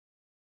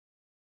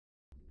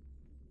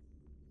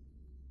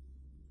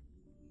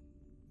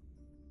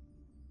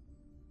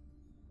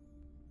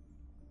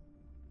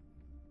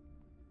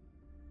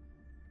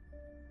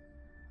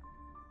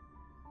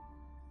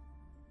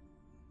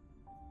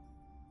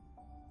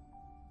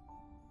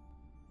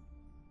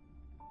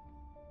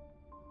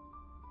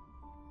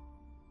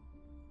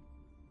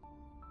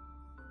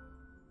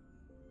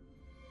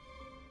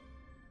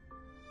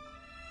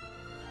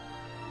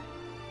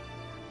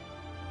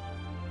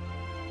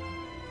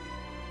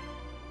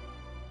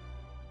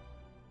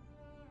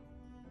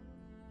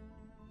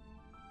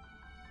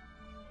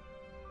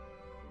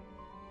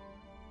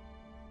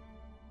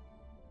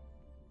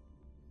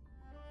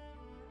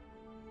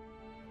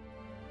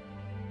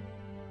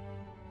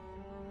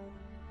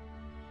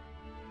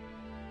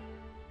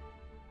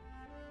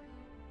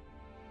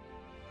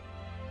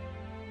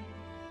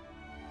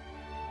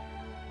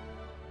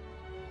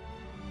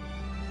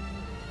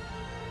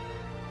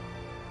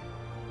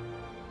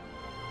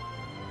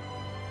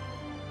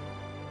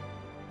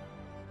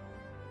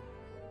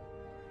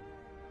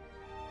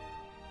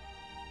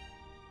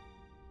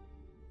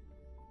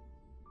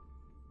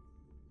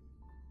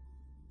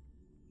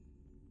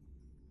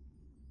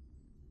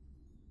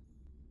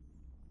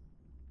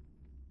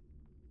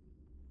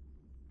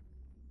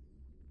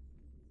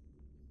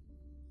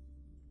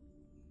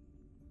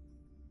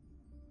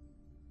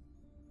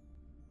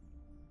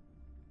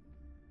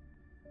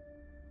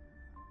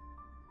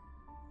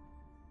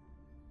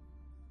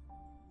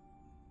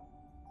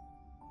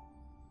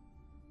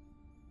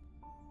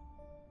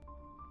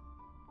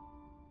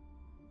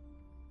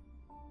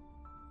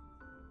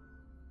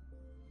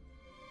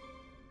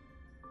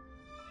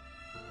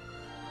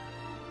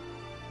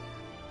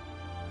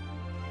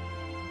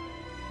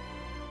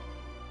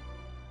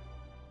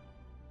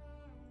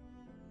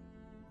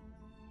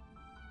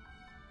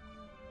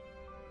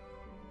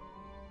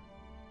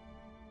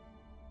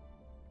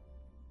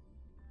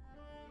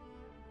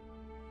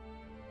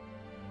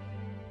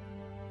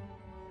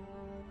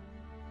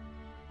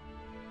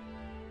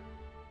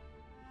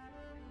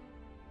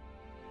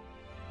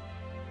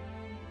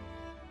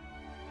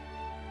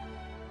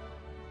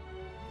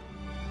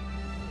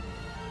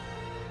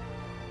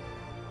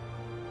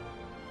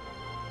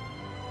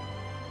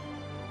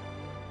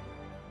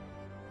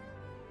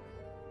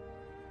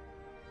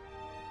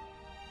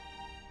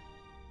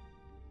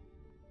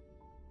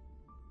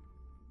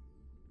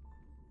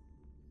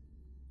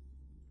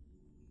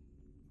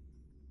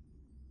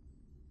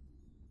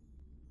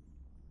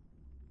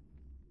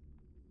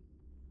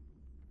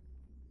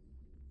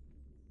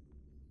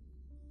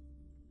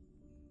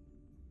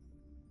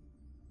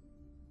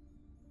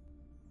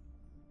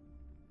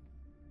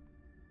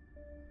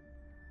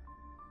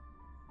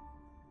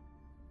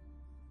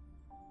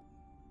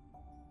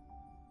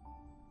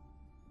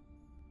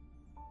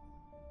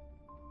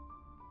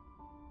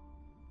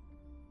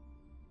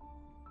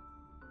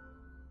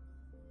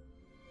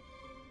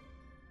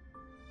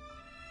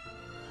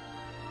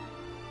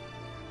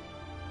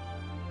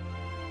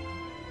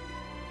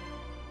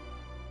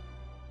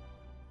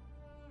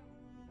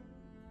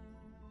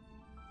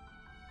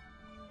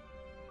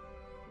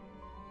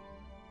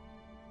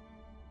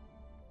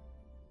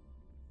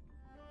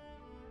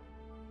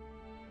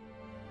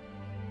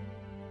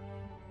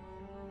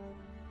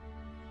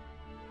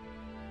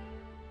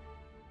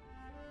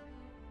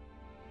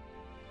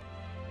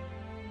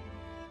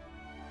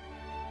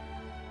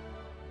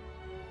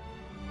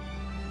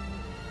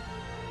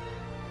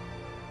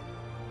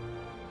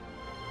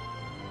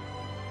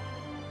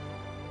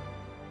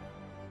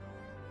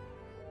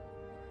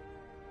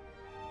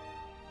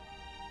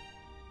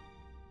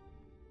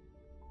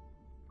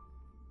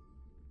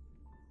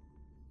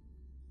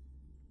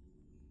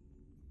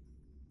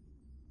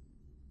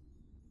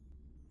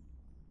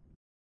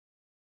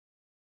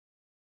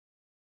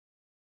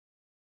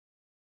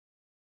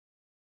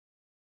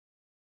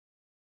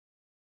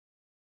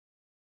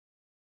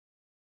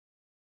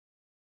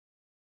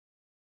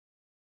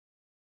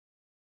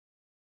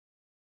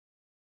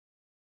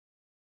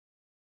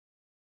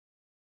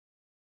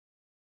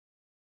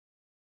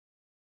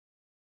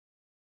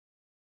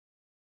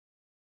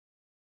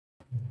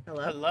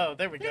Hello. Hello.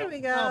 There we go. There we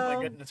go. Oh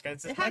my goodness,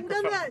 guys. This It hadn't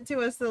microphone. done that to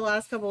us the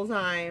last couple of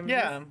times.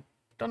 Yeah.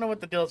 Don't know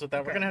what the deal is with that.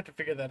 Okay. We're gonna have to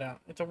figure that out.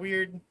 It's a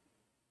weird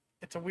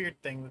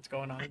thing that's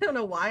going on. I don't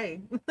know why.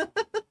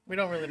 We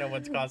don't really know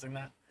what's causing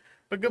that.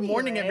 But good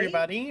morning, Anyway.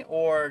 everybody,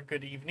 or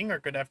good evening, or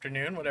good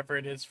afternoon, whatever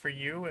it is for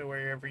you,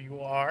 wherever you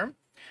are.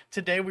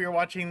 Today we are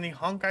watching the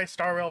Honkai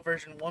Star Rail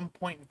version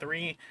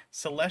 1.3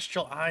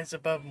 Celestial Eyes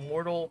Above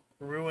Mortal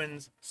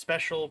Ruins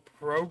special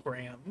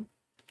program.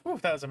 Ooh,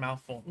 that was a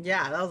mouthful.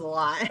 Yeah, that was a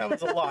lot. That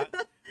was a lot.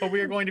 But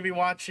we are going to be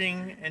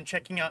watching and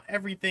checking out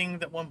everything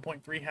that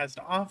 1.3 has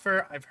to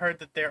offer. I've heard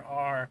that there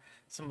are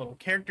some little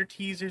character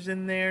teasers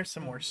in there,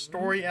 some more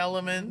story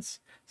elements.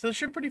 So it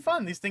should be pretty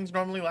fun. These things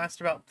normally last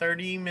about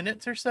 30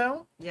 minutes or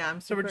so. Yeah, I'm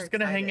So super we're just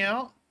going to hang excited.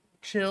 out,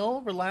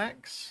 chill,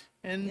 relax,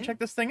 and check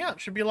this thing out.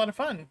 Should be a lot of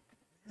fun.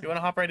 You want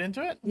to hop right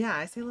into it? Yeah,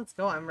 I say let's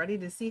go. I'm ready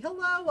to see.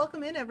 Hello,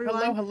 welcome in,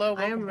 everyone. Hello,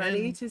 I am welcome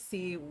ready in. to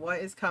see what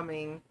is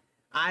coming.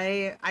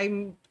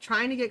 I'm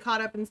trying to get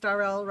caught up in Star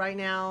Rail right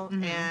now,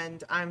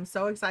 and I'm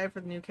so excited for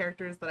the new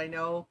characters that I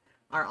know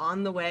are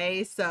on the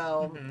way.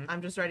 So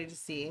I'm just ready to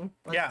see.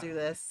 Let's do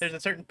this. There's a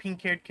certain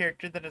pink-haired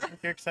character that I think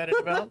you're excited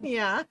about.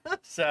 Yeah.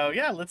 So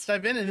yeah, let's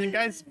dive in. And then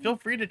guys, feel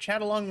free to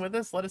chat along with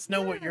us. Let us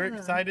know what you're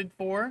excited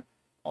for.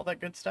 All that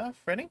good stuff.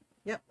 Ready?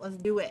 Yep, let's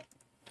do it.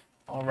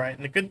 All right.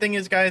 And the good thing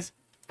is, guys,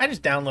 I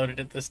just downloaded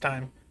it this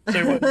time. So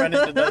we wouldn't run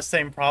into those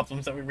same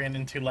problems that we ran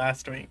into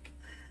last week.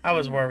 I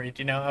was worried,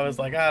 you know. I was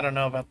like, I don't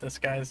know about this,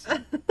 guys.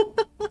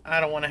 I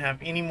don't want to have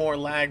any more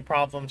lag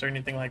problems or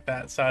anything like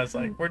that. So I was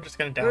like, we're just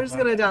going to download. We're just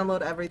going to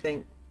download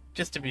everything.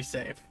 Just to be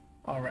safe.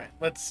 All right.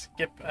 Let's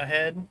skip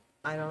ahead.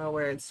 I don't know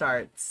where it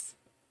starts.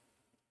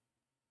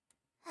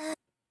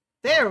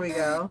 There we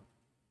go.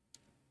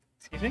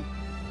 Excuse me?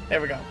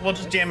 There we go. We'll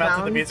just jam out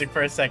to the music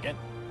for a second.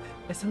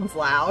 It sounds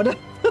loud.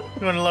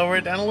 You want to lower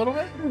it down a little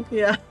bit?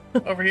 Yeah.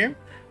 Over here?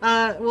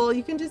 Well,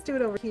 you can just do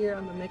it over here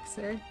on the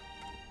mixer.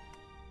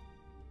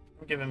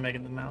 I'm giving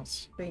Megan the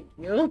mouse. Thank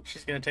you.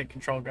 She's gonna take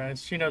control,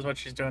 guys. She knows what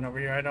she's doing over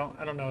here. I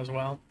don't know as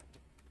well.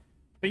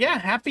 But yeah,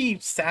 happy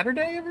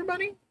Saturday,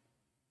 everybody.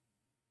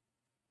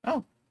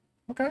 Oh,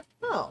 okay.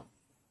 Oh.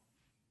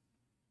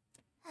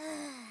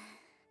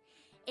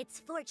 It's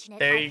fortunate.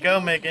 There you go,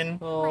 Megan.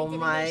 Oh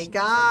my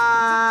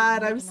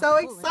God! I'm so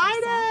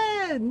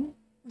excited.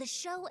 The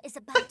show is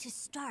about to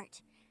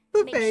start.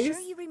 The Make face. sure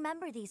you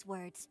remember these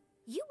words.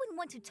 You wouldn't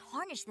want to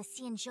tarnish the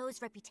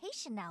Xianzhou's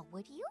reputation now,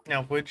 would you?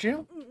 Now, would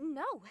you?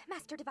 No,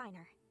 Master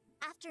Diviner.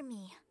 After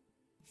me,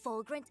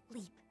 Fulgurant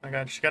Leap, Oh my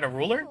God, she got a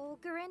ruler.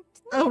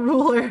 Fulgurant. A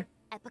ruler.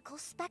 Epical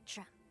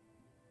Spectrum,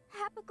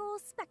 Apical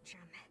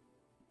Spectrum.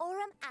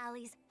 Aurum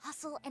Alley's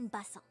Hustle and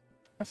Bustle,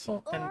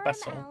 Hustle and Aurum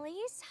bustle.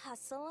 Alley's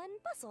Hustle and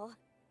Bustle.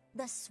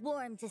 The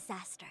Swarm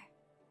Disaster,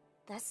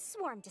 The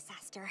Swarm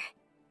Disaster.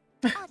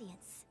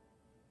 Audience.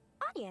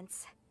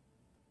 Audience.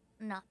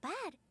 Not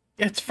bad.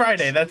 It's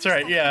Friday. That's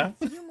right. Yeah.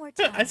 A few more I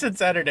times. said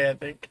Saturday, I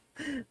think.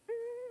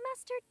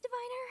 Master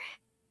Diviner.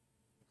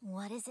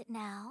 What is it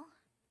now?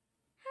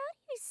 How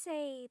do you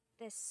say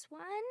this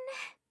one?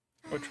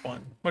 Which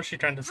one? What's she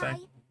trying to say? High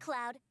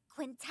Cloud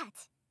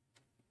Quintet.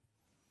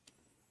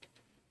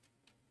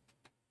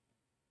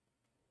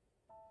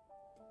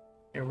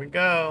 Here we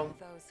go.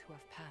 Those who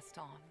have passed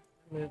on.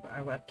 Move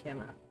our webcam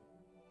up.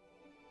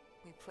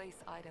 We place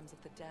items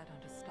of the dead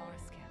onto star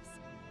skiffs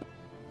and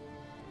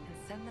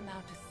send them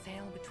out to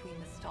sail between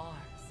the stars.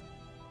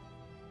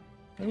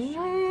 To shine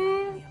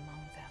brightly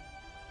among them.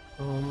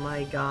 Oh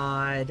my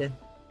God.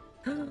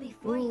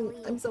 Before you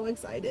leave, I'm so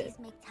excited. please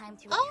make time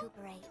to Oh.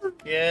 recuperate.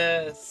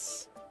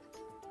 Yes.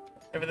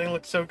 Everything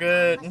looks so I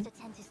good. must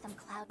attend to some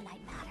Cloud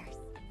Knight matters.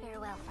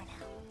 Farewell for now.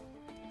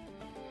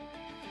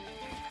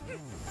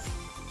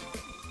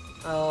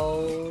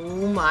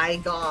 Oh my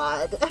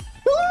God.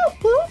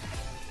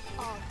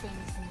 All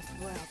things in this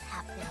world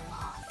have their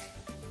laws.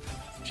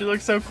 She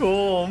looks so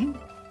cool. You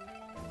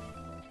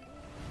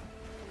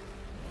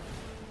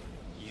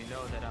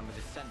know that I'm a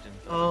descendant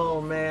of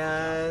Oh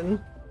man.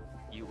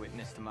 You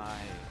witnessed my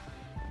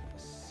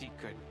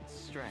secret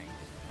strength,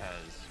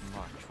 as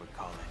March would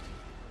call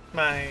it.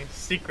 My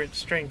secret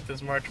strength,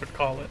 as March would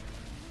call it.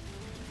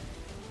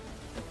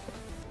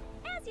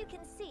 As you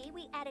can see,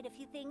 we added a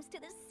few things to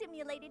this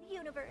simulated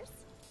universe.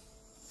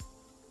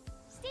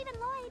 Stephen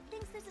Lloyd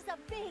thinks this is a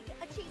big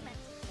achievement.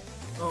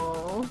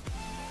 Oh.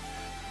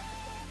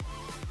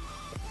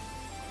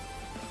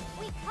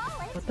 We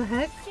call it What the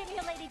heck?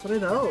 simulated What are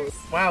those?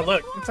 Wow,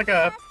 look, it's like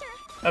a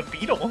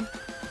beetle.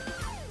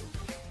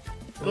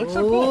 It looks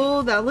so cool.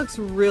 Oh, that looks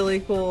really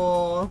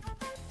cool.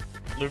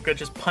 Luca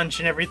just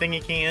punching everything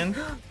he can.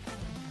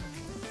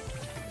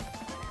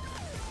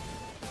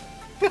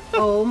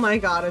 Oh my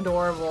God,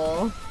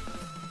 adorable.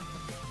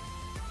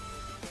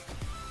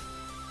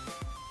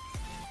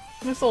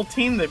 This little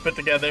team they put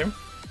together.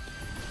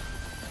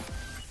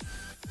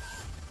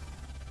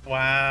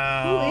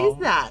 Wow. Who is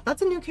that?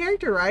 That's a new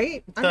character,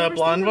 right? I've The never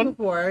blonde seen her one?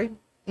 before.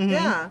 Mhm.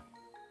 Yeah.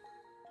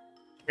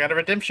 Got a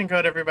redemption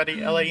code,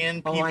 everybody.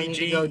 LAN Oh, I need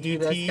to go do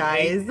this,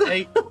 guys.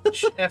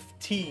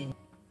 HFT.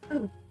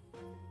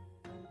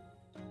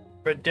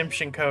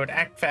 Redemption code.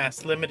 Act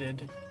fast.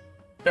 Limited.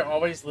 They're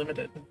always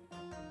limited.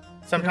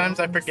 Sometimes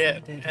I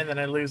forget and then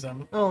I lose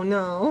them. Oh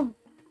no.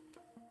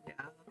 Yeah,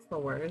 that's the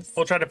worst.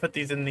 We'll try to put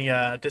these in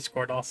the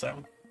Discord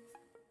also.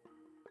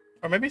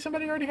 Or maybe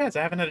somebody already has.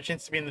 I haven't had a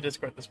chance to be in the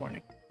Discord this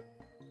morning.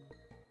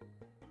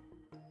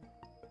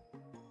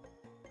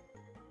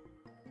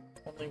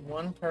 Only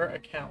one per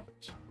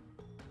account.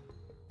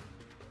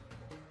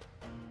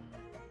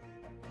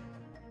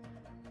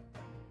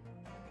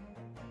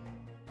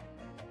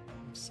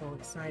 I'm so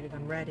excited.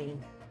 I'm ready.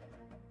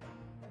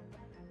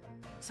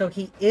 So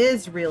he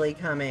is really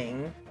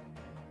coming.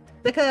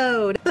 The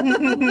code.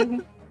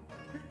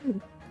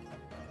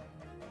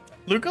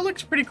 Luca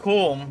looks pretty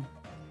cool.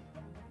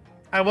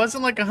 I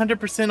wasn't like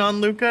 100%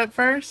 on Luca at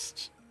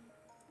first,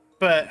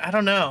 but I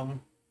don't know.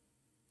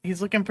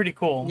 He's looking pretty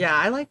cool. Yeah,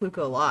 I like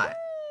Luca a lot.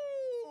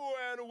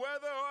 And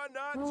whether or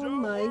not Oh your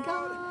my world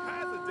God.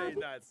 has a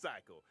day-night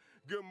cycle.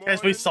 Good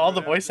Guys, we morning, saw the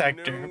good voice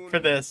actor afternoon. for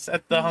this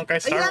at the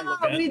Honkai Star Yeah,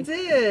 event. we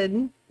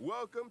did.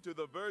 Welcome to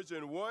the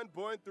version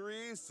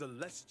 1.3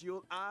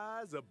 Celestial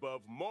Eyes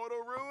Above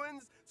Mortal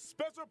Ruins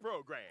special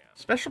program.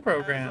 Special As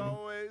program.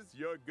 always,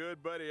 your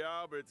good buddy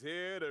Albert's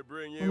here to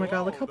bring you Oh my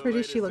God, look all how the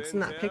pretty she latest looks in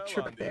that intel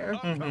picture on up the there.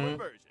 upcoming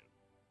version.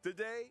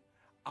 Today,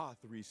 our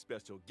 3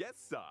 special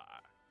guests are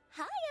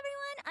Hi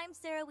everyone, I'm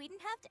Sarah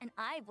Wiedenheft and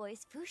I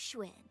voice Fu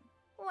Xuan.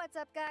 What's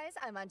up, guys?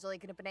 I'm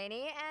Angelika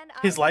Napanani, and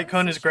His light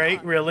cone is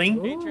great, really. Hey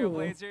Ooh.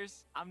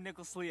 Trailblazers, I'm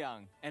Nicholas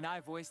Leung, and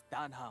I voice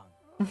Dan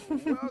Heng.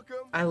 welcome.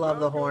 I love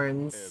the welcome,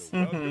 horns.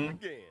 and welcome Mhm.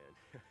 again.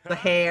 The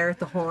hair,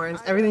 the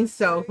horns, I everything's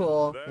gotta so say,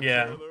 cool. that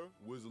Yeah. trailer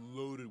was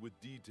loaded with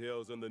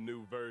details on the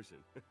new version.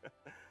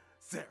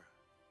 Sarah,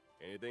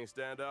 anything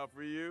stand out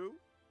for you?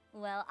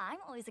 Well, I'm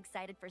always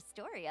excited for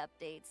story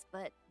updates,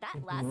 but that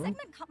last Mhm.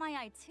 segment caught my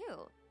eye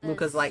too. The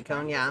Luca's light cone,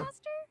 swarm yeah.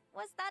 disaster?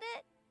 Was that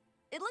it?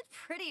 It looked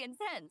pretty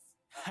intense.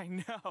 I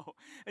know.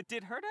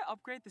 Did Herta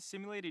upgrade the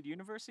simulated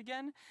universe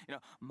again? You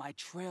know, my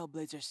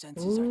Trailblazer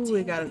senses are Ooh,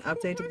 we got an tingling.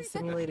 update to the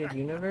simulated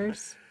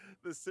universe.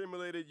 The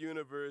simulated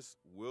universe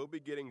will be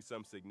getting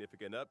some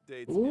significant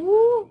updates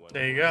Ooh. in version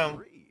There you go.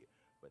 1.3,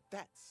 but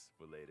that's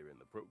for later in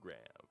the program.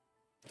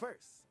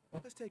 First,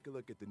 let's take a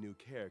look at the new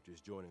characters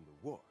joining the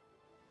war.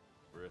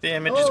 First The up,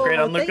 image is great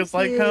on Oh, Luca's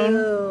thank light cone. you.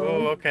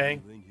 Oh, okay.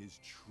 revealing his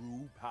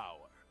true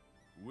power.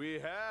 We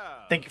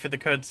have Thank you for the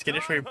code,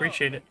 Skittish. We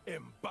appreciate it.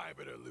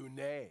 Imbibitor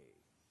Lunae.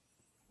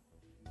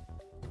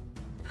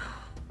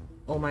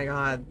 Oh my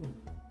God.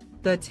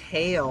 The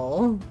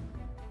tail.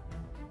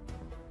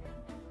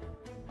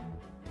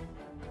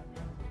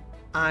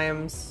 I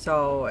am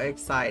so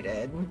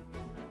excited.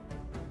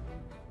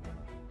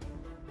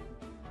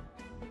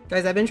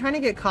 Guys, I've been trying to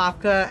get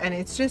Kafka and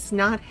it's just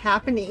not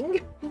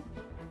happening.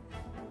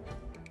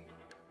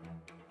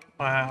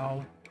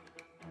 Wow.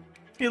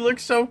 He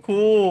looks so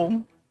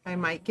cool. I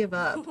might give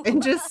up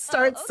and just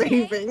start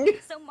Okay, saving.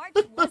 So March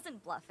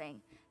wasn't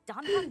bluffing.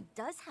 Don Hong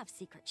does have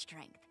secret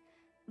strength.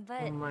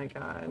 But Oh my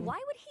God. why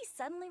would he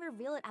suddenly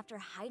reveal it after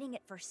hiding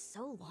it for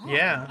so long?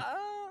 Yeah.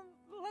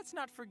 Let's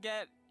not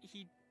forget,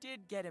 he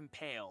did get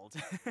impaled.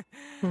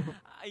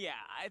 Yeah,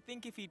 I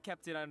think if he'd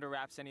kept it under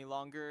wraps any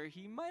longer,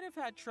 he might have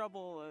had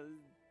trouble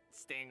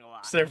staying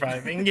alive.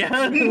 Surviving,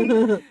 yeah.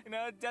 You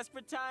know,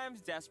 desperate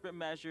times, desperate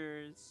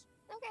measures.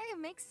 okay, it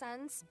makes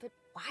sense. But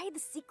why the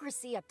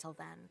secrecy up till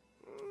then?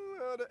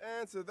 Well, to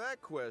answer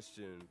that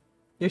question,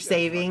 You're we gotta talk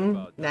saving?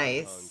 about Don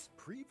Nice. Hung's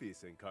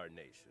previous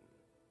incarnation,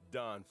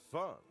 Don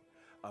Fung,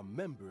 a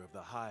member of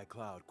the High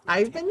Cloud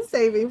I've Quintet. been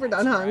saving for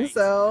Don That's Hung, right.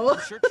 so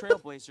I'm sure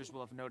Trailblazers will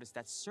have noticed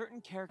that certain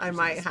characters in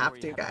might the have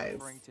story to, been guys.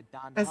 referring to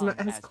Don As Hung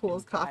as cool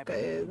as Kafka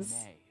Imbibitor is.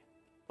 Lunae.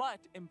 But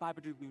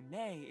Imbibitor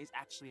Lunae is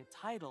actually a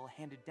title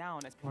handed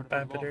down as part of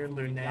the Imbibitor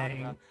Lawful Lunae.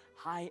 Vidyadhara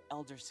High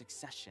Elder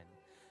succession.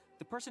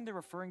 The person they're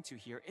referring to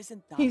here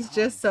isn't Don he's Hung,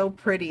 just so but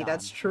pretty. Don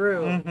That's Fung.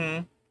 true.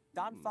 Mm-hmm.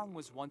 Don Fung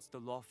was once the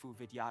Lawful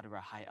Vidyadhara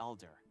High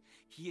Elder.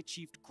 He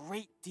achieved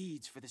great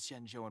deeds for the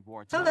Xianzhou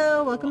wartime.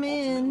 Hello, welcome but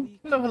in. ultimately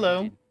Hello, hello.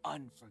 committed an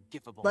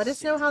Unforgivable Let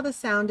us know sin. how the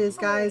sound is,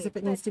 guys, if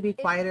it needs But to be if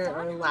quieter Don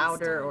or Hung's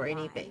louder still or alive,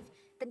 anything.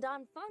 Then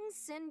Don Fung's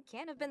sin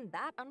can't have been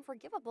that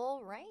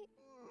unforgivable, right?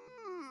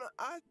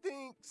 I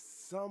think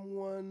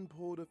someone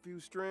pulled a few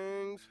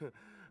strings.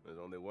 There's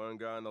only one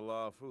guy in the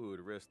law who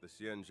would risk the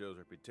Xianzhou's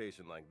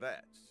reputation like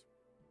that.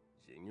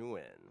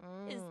 Genuine.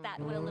 Is that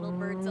what a little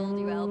bird told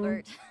you,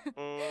 Albert?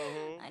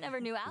 Mhm. I never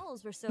knew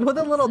owls were so. With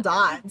the little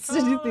aggressive. dots.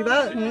 Did you see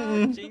that?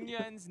 Mm-mm.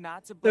 Jingyun's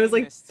not to There was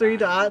blame like this 3 time.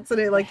 dots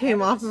and it like The came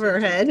head off the of her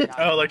Xianzhou head.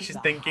 Vidyadhara, Oh, like she's the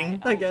High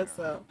thinking? I guess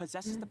Elder, so.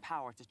 possesses the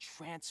power to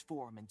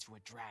transform into a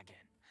dragon.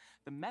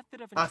 The method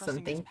of Awesome,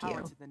 entrusting this thank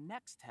power you. to the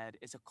next head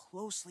is a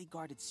closely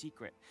guarded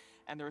secret,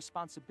 and the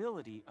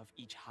responsibility of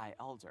each High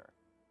Elder.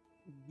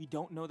 We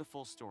don't know the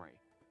full story,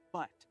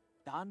 but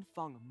Don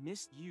Fung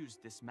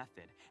misused this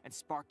method and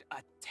sparked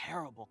a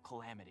terrible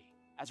calamity.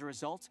 As a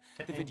result,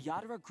 the Dang.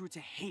 Vidyadhara grew to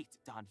hate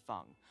Don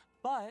Fung,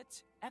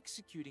 but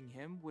executing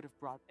him would have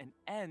brought an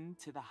end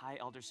to the High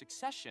Elder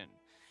succession.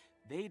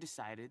 They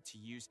decided to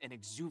use an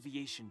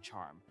exuviation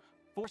charm,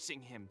 forcing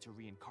him to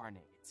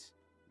reincarnate.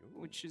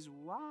 which is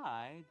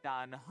why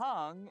Dan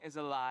Heng is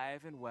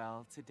alive and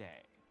well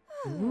today.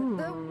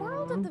 The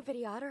world of the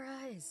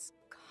Videodora is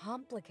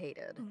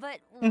complicated. But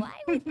why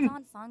would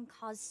Don Feng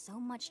cause so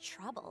much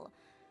trouble?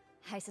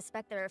 I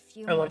suspect there are a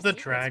few I more love the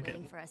secrets dragon.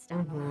 waiting for us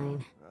down the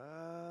line.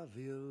 Ah,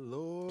 the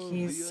allure,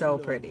 He's the so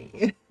allure.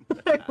 pretty.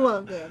 I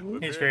love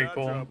him. He's very Prepare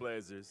cool. our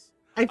trailblazers.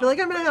 I feel like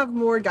I'm gonna have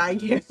more guy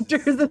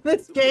characters in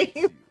this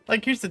game.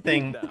 Like, here's the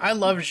thing. I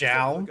love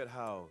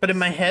Zhao, but in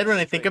my head, when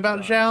I think about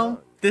Zhao,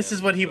 this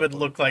is what he would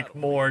look like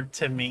more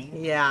to me.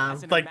 Yeah.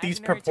 As an Like, these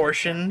imaginary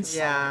proportions.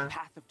 tentacle on Yeah. the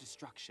path of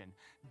destruction,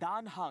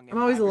 Dan Heng I'm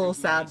always a little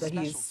sad embodied that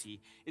Luna's he's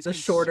specialty is the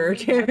shorter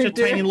consuming character. Such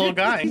a tiny little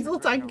guy. He's a little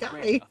tiny an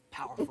array guy. of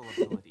powerful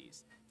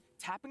abilities.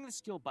 Tapping the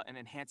skill button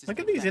enhances Look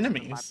the at these effects of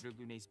enemies. Vibrator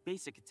Luna's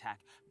basic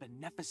attack,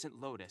 Beneficent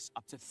Lotus,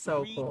 up to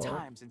So 3 cool.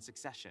 times in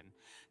succession.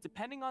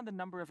 Depending on the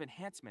number of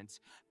enhancements,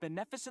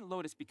 Beneficent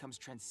Lotus becomes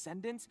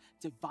Transcendence,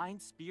 Divine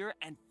Spear,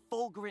 and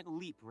Fulgurant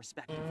Leap,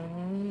 respectively.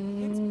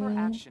 Hits per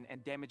action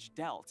and damage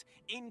dealt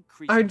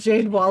increase. Our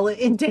Jade wallet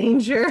in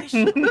danger.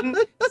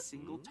 Additionally,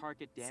 single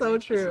target damage So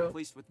is true.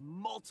 replaced with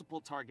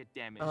multiple target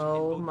damage. in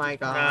Oh both my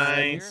Divine God.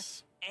 Spear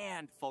Nice.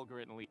 And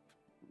Fulgurant Leap.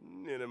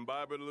 In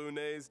Imbiber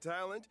Luna's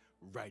talent,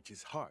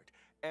 Righteous Heart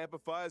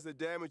amplifies the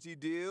damage he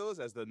deals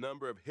as the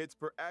number of hits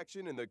per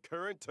action in the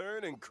current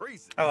turn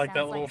increases. I like that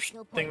Sounds little a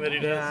skill thing point that he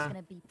management does. is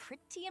gonna be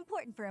pretty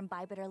important for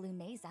Imbibitor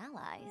Luna's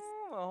allies.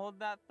 Well, hold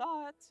that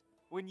thought.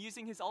 When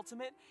using his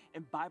ultimate,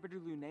 Imbibitor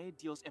Lune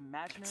deals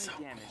imaginary so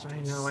damage cool. to I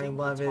a know, I single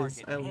love his-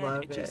 target I and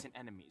love it. adjacent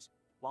enemies,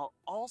 while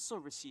also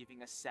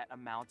receiving a set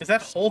amount. Is of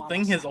that whole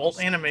thing his ult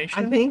Squama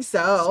animation? I think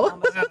so.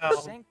 Wow.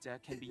 Sancta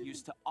can be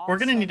used to We're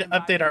gonna need to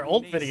offset update our Imbibitor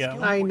ult Lune's video.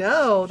 skill I point know,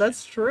 consumption.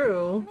 that's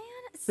true. Man,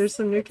 There's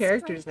some new Secret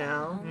characters Strength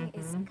now. Dunhung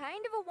is Mhm.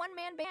 kind of a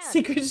one-man band.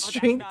 Secret Oh, that's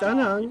Strength not all.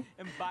 Dunhung.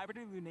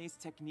 Imbibitor Lune's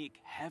technique,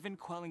 Heaven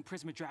Quelling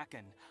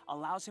Prismadraken,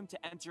 allows him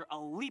to enter a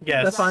leap.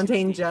 Yes. The Yes.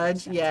 Fontaine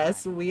Judge,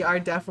 yes, we are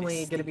definitely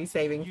This going to be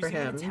saving for Using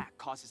an him. attack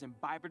causes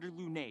Imbibitor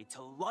Lune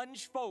to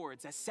lunge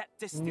forwards a set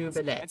distance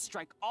Nouvelle. and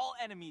strike all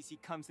enemies he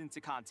comes into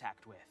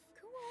contact with.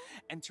 Cool.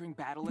 Entering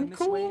battle in this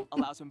Cool. way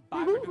allows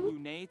Imbibitor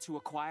Lune to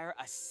acquire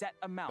a set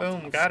amount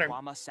Boom, of got her.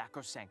 Squama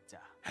Sacrosancta.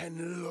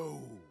 And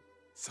lo,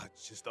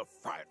 such is the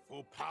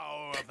frightful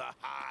power of the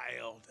High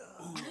Elder.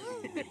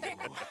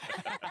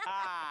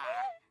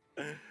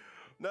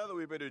 Now that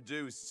we've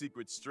introduced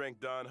Secret Strength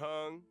Don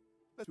Hung,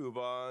 let's move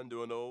on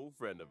to an old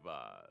friend of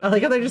ours. I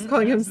like how they're just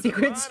calling him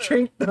Secret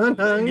Strength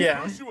Dunhung.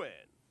 Yeah. Xuan.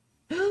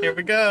 Here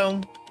we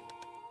go.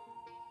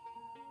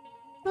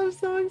 I'm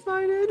so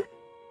excited.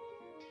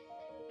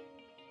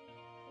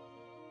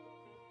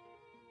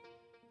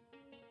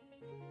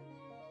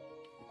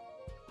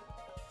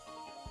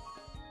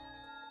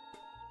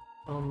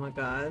 Oh my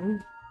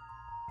god.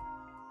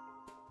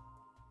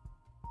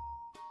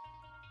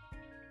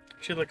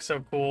 She looks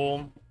so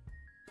cool.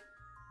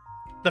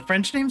 The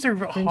French names are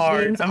French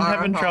hard. names I'm are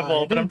having trouble,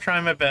 hard. but I'm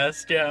trying my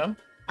best. Yeah.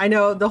 I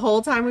know the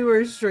whole time we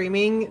were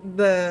streaming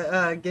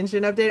the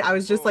Genshin update, I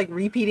was just like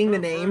repeating the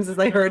names as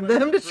I heard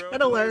them to try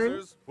to learn.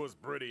 Trailblazers was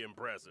pretty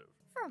impressive.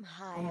 From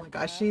high Oh my above,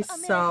 gosh, she's a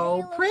mere so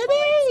halo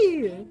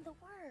pretty. points the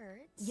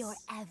words. Your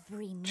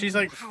every move She's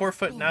like has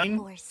 4'9". been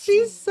foreseen.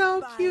 She's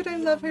so cute. I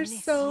love her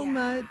so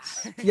much.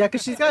 Yeah,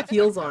 because she's got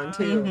heels on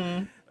too.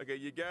 Mhm. Okay,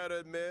 you gotta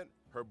admit,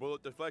 her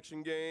bullet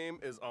deflection game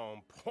is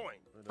on point.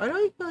 I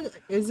don't know.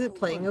 Is it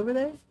playing over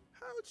there?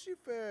 How'd she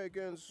fare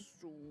against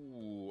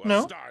a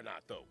No. star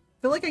knot though?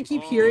 I feel like I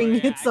keep Oh, hearing yeah, I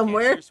it can't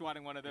somewhere. hear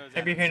swatting one of those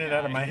Maybe out hearing it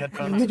out of sky. my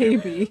headphones.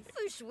 Maybe.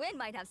 Fu Xuan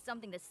might have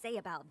something to say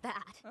about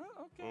that.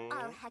 Oh, okay.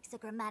 Our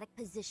hexagrammatic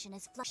position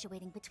is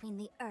fluctuating between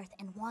the earth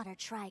and water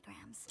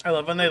trigrams. I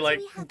love when they What do like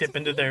we have dip to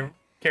into their fear?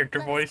 character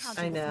Let us voice.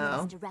 counter I this know.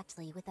 menace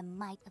directly with the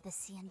might of the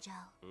Xianzhou.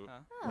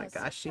 Oh my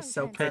gosh, she's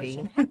some so pretty.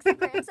 translation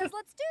hexagram says,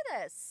 let's do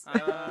this. You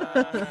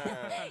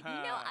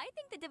know, I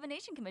think the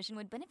Divination Commission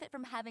would benefit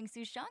from having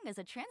Su Shang as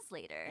a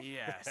translator.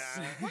 Yes.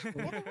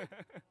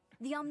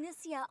 The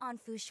omniscia on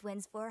Fu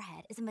Xuan's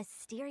forehead is a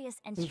mysterious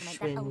instrument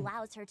Xuan. that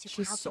allows her to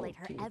She's so calculate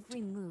her cute.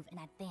 every move in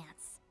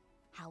advance.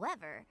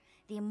 However,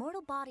 the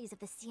immortal bodies of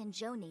the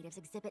Xianzhou natives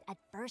exhibit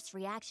adverse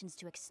reactions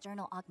to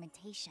external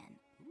augmentation.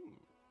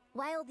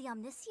 While the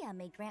omniscia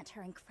may grant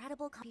her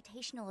incredible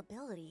computational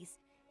abilities,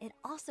 it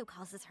also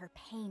causes her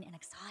pain and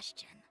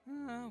exhaustion.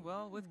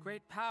 Well, with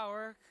great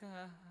power,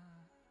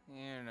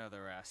 you know the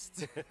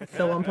rest.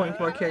 The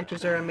 1.4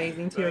 characters are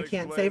amazing too. I That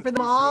can't say explains for them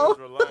why all. Xuan's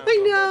reliant I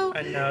on know.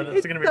 I know, that's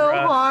It's gonna be so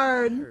rough.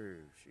 hard.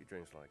 She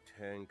drinks like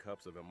 10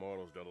 cups of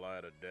Immortal's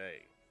Delight a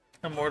day.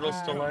 Immortals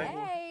Delight.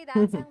 Hey,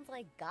 that sounds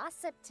like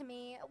gossip to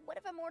me. What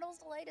if Immortal's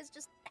Delight is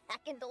just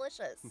heckin'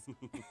 delicious?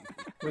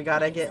 We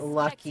gotta get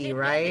lucky,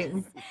 right?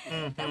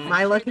 Mhm.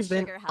 My luck has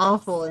been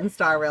awful in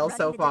Star Rail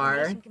so Running the far.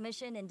 Divination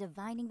Commission and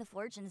divining the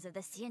fortunes of the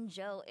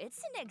Xianzhou,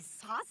 it's an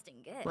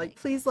exhausting gig. Like,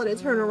 please let it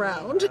turn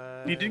around.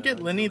 You did get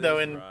Linny, though,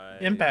 in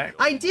Impact.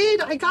 I did.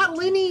 I got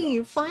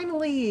Linny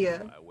finally,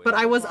 but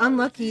I was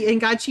unlucky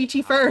and got Chi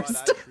Chi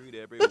first. I treat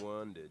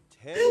everyone to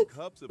 10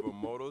 cups of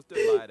Immortal's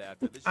Delight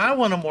after the I show.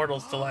 want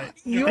Immortals Delight.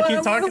 You I want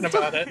keep talking Immortals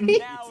about it. Delight?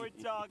 Now we're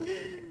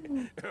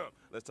talking.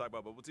 Let's talk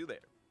about Bubble 2 there.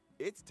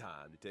 It's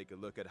time to take a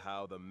look at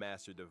how the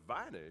Master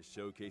Diviner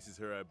showcases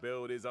her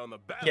abilities on the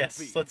battlefield.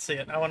 Yes, let's see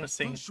it. I want to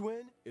see.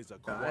 Xuan is a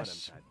quantum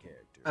type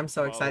character. I'm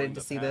so excited following to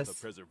the see path this.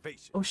 of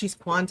preservation. Oh, she's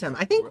Quantum.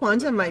 I think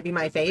Quantum might be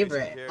my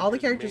favorite. All the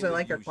characters I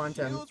like are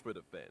Quantum. Shields for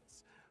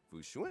defense.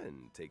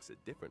 Xuan takes a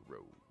different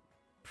road.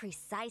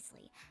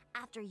 Precisely.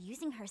 After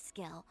using her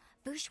skill,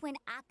 Xuan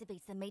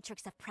activates the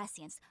Matrix of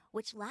Prescience,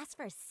 which lasts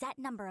for a set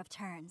number of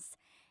turns.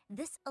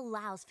 This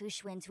allows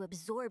Xuan to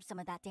absorb some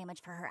of that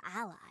damage for her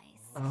allies.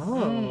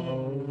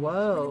 Oh,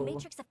 whoa. When the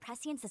Matrix of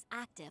Prescience is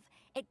active,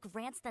 it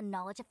grants the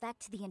knowledge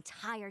effect to the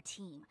entire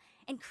team,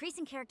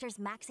 increasing characters'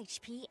 max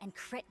HP and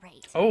crit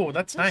rate. Oh,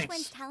 that's Xuan's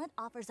nice. talent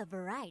offers a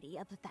variety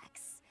of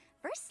effects.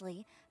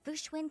 Firstly,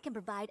 Xuan can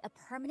provide a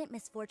permanent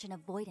misfortune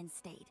avoidance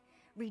state,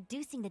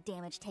 reducing the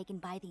damage taken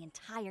by the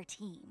entire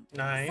team.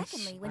 Nice.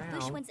 Secondly, when Wow.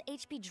 Xuan's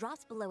HP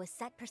drops below a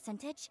set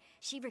percentage,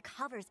 she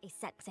recovers a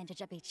set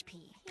percentage of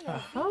HP.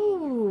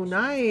 Oh,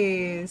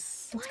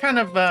 nice. It's kind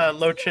of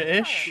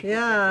Locha-ish.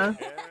 Yeah.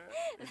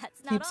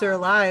 That's not Keeps her all.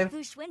 alive.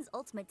 Xuan's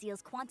ultimate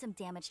deals quantum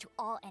damage to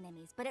all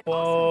enemies, but it Whoa,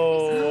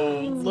 also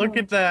increases look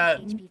at that.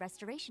 HP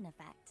restoration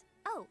effect.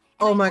 Oh,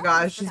 Oh and my I gosh,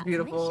 almost she's forgot to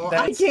mention, beautiful.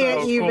 That's I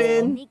can't so even.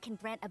 Technique can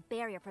grant a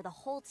barrier for the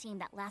whole team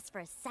that lasts for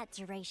a set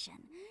duration.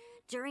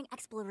 During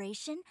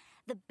exploration,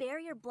 the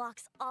barrier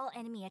blocks all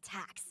enemy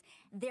attacks,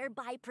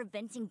 thereby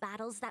preventing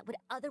battles that would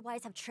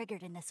otherwise have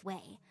triggered in this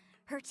way.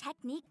 Her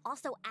technique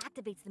also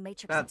activates the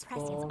Matrix That's of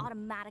Prescience cool.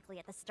 automatically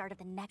at the start of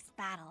the next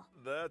battle.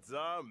 That's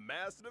our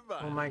Master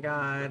Diviner. Oh my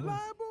god.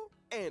 Reliable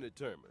and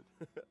determined.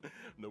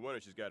 No wonder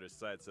she's got her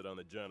sights set on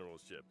the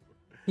generalship.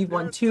 You've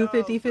won Your two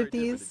style's very different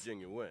 50-50s? to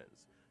genuine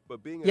wins,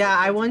 but being a Yeah,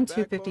 I defensive won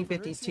two backbone for her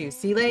 50-50s too. team,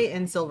 Seeley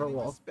and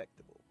Silverwolf.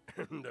 respectable.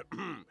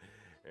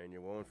 And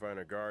you won't find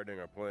her gardening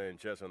or playing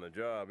chess on the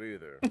job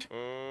either.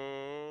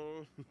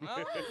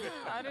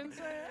 I didn't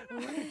say it.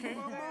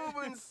 We're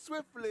moving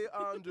swiftly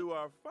on to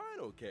our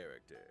final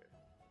character.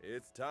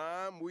 It's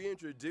time we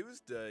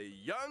introduced a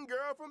young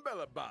girl from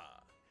Bellaba,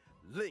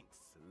 Lynx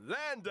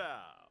Landau.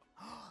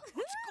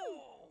 Let's go.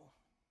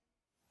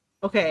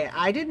 Okay,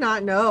 I did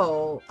not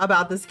know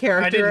about this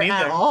character didn't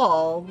at either.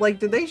 all. Like,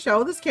 did they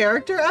show this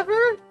character ever?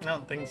 I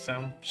don't think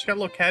so. She's got a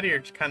little cat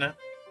ears, kind of.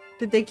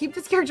 Did they keep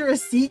this character a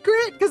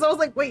secret? Because I was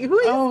like, wait, who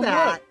is Oh,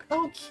 that? look.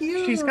 Oh,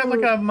 cute. She's got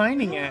like a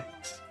mining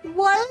axe.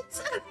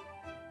 What?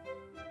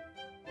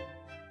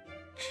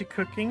 She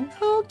cooking?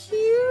 How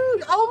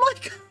cute. Oh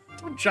my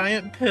god. A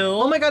giant pill.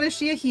 Oh my god, is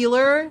she a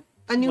healer?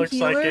 A new Looks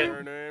like healer? it.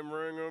 Her name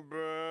ring a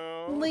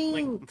bell?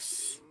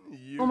 Lynx.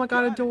 You Oh my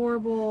god, got it.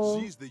 adorable.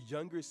 She's the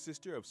younger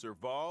sister of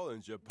Serval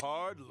and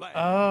Japard Lang.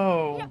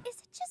 Oh. You know, is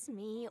it just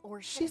me, or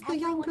should She's the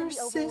everyone younger in the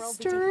overworld be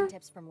sister? taking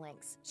tips from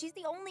Lynx? She's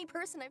the only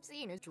person I've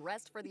seen who's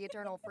dressed for the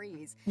eternal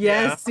freeze.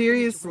 Yes, Yeah.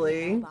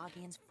 seriously.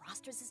 Boggian's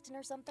frost resistant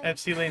or something? And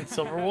Seeley and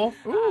Silverwolf.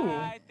 Ooh.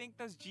 I think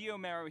those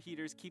geomarrow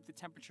heaters keep the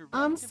temperature.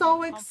 I'm relatively so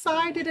comfortable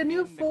excited. A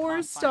new within the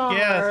confines. 4-star.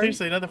 Yeah,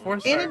 seriously, another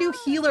 4-star. And a new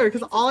healer,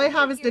 because all I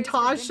have is Figures for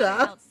adventures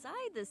Natasha.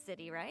 outside the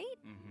city, right?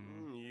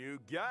 You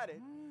got it.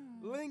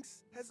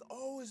 Lynx has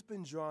always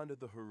been drawn to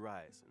the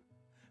horizon.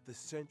 The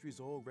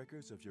centuries-old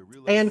records of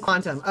Eurilla And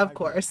Quantum, of vibrant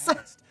course.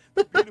 past,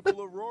 the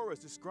beautiful auroras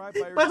described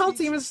by her My whole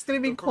teacher, team is just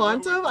gonna be the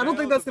Quantum? heroic I don't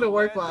think tales that's of gonna the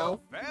work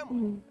Landau well.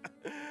 family.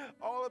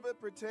 All of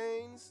it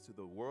pertains to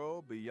the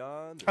world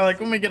beyond. the I like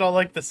when we city. get all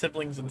like the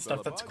siblings and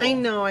stuff. That's cool. I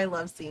know, I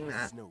love seeing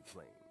that. Snow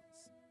plains.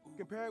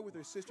 Compared with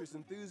her sister's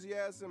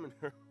enthusiasm and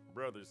her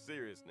brother's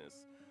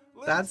seriousness,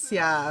 Lynx That's- is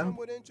yeah.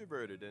 somewhat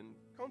introverted and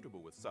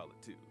comfortable with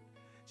solitude.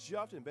 She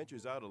often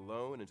ventures out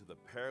alone into the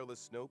perilous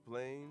snow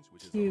plains,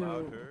 which has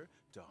allowed Cute. her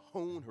to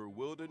hone her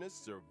wilderness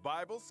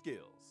survival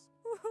skills.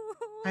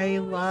 I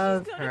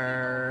love She's gonna be the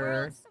her.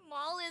 world's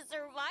smallest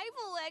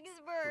survival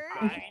expert.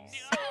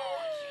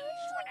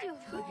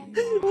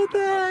 What the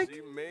heck?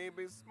 She may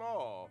be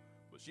small,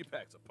 but she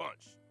packs a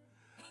punch.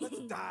 Let's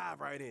dive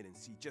right in and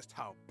see just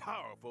how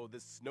powerful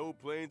this Snow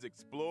Plains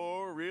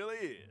Explorer really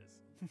is.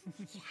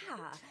 Yeah.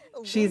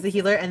 She's the Lynx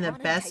healer is a and the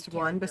modern best type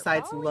one character,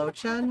 besides following the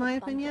Locha, path in of my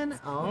opinion.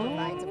 abundance.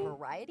 Provides a Oh.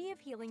 variety of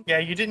healing. Yeah,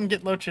 you didn't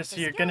get Locha, so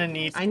you're gonna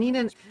need. I need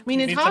an. I mean,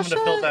 You need someone to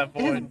fill Natasha.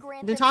 that Has, void.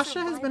 Granted Natasha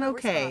has been survival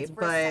okay, response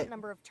for a set but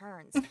number of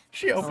turns.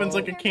 She opens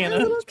like a Oh. can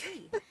There's of. no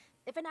HP.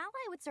 If an ally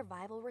with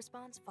survival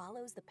response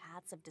follows the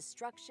paths of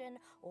destruction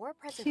or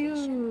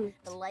preservation,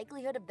 cute. the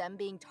likelihood of them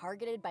being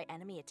targeted by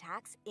enemy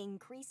attacks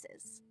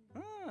increases.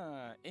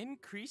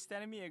 Increased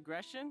enemy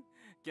aggression?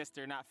 Guess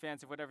they're not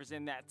fans of whatever's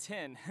in that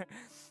tin.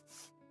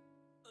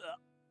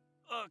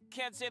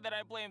 Can't say that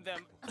I blame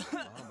them.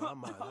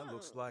 My, that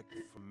looks like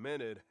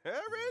fermented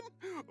herring.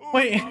 Ooh,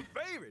 Wait. my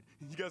favorite.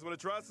 You guys want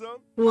to try some?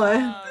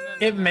 What?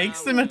 It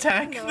makes them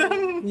attack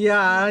them.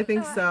 Yeah, I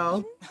think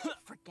so.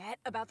 Forget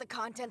about the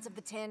contents of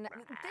the tin.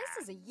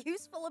 This is a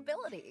useful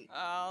ability.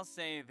 I'll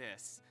say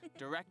this.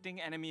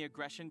 Directing enemy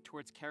aggression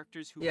towards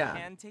characters who Yeah.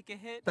 can take a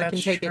hit. That can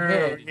That's take a true.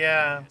 hit.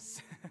 Yeah.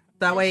 Yes.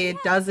 That way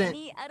it doesn't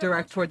Any edible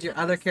direct towards your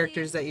other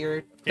characters that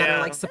you're that Yeah. are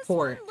like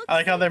support. I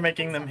like how they're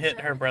making them hit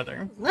her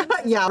brother.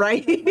 Yeah,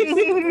 right. So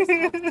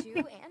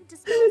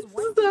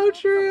true. So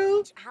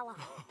true.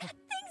 That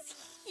thing's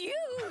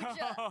huge.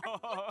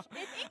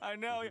 I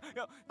know.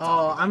 Yo,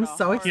 Oh, I'm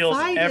so Heals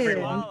excited.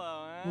 everyone.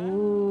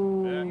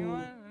 Ooh.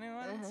 Anyone?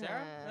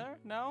 Sarah?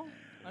 No?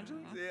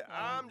 Anjali? See,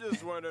 I'm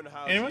just wondering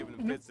how Anyone? she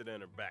even fits it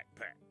in her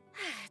backpack.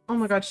 Oh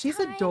my god, she's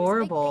Sometimes big things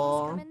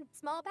adorable. come in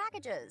small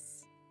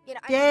packages. You know,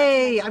 I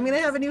Yay, just I'm have to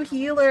gonna have a new mention this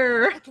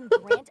healer. I can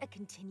grant a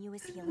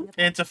continuous healing effect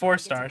It's a to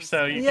 4-star, targets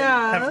so in you response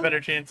Yeah. can have better for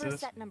a chances.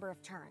 set number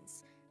of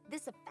turns.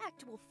 This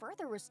effect will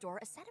further restore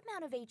a set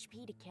amount of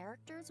HP to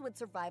characters with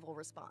survival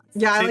response.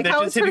 Yeah, I See, like they're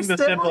how just it's her hitting the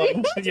sibling.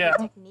 sibling. Yeah.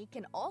 This technique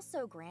can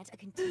also grant a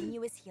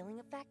continuous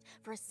healing effect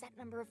for a set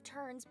number of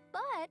turns,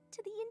 but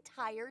to the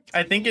entire team.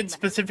 I think it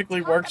specifically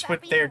Talk works about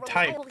with being a their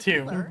type reliable too,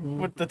 healer.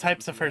 with the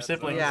types of her That's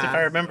siblings, Yeah. if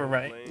I remember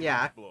right. Plain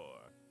Yeah. explore.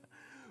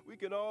 We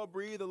can all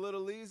breathe a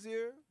little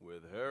easier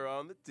with her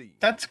on the team.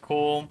 That's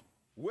cool.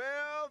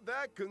 Well,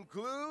 that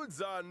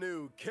concludes our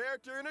new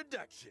character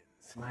introductions.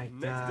 My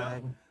Next up,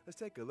 god. let's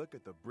take a look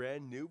at the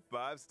brand new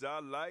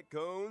 5-star light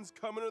cones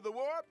coming to the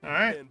warp All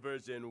right. in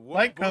version 1.3.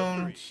 Light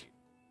cones.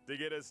 To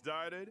get us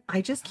started,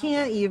 I just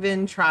can't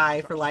even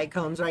try for light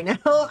cones right now.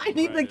 I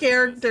need the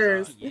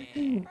characters.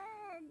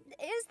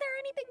 Is there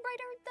anything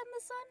brighter than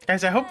the sun?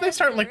 Guys, I hope they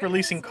start like There is,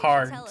 releasing we should tell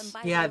cards. him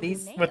by Yeah, the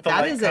these name. With the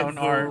that light is a cone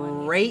art.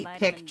 great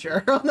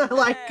picture on that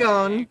light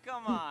cone. Hey,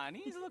 come on,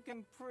 he's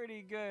looking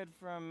pretty good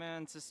for a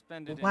man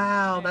suspended in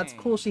Wow, that's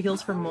pain. cool. She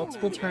heals for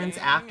multiple turns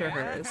after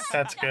hers.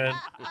 That's good.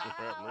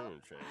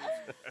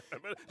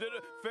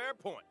 Fair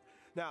point.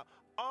 Now,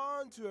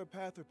 on to her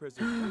path of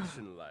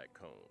preservation light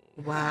cone.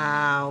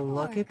 Wow,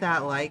 look at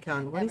that light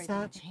cone. What is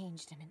Everything that?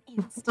 changed in an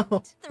instant. Oh,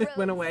 it Thrown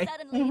went away.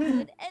 suddenly into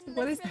an endless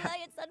What is that?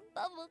 reliance on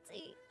bubble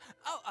tea.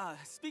 Oh,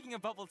 speaking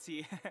of bubble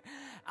tea,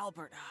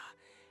 Albert,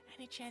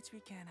 any chance we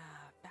can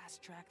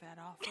fast track that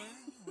offer?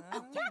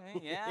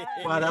 Yeah.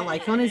 Wow, that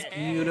light cone is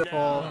beautiful.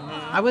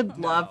 I would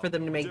love for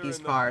them to make During these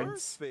the cards.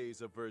 first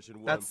phase of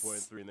version That's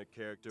 1.3 in the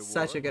character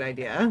Such a war, good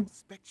idea.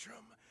 Spectrum.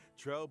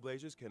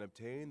 Trailblazers can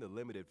obtain the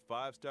limited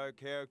 5-star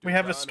character. We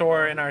have a Don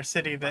store in Hahn our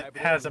city by that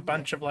has a Abraham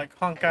bunch of like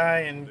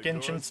Honkai and The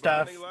Genshin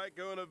stuff. corresponding light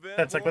cone event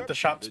That's like what the warp,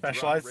 shop the drop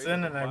specializes rate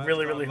in, of and I the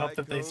really, 5-star really hope light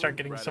that they cone start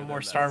getting rather some than more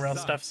the Star Rail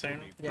size stuff will soon.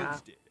 be Yeah.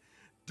 boosted.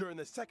 During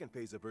the second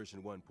phase of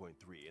version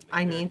 1.3 in the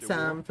I need character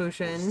some warp,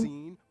 Fushin.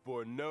 seen,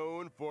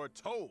 foreknown,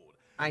 foretold.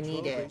 I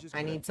need it. Trailblazers I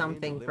can need obtain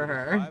something the for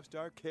limited her.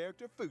 5-star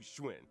character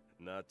Xuan,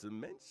 not to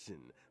mention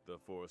the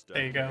 4-star.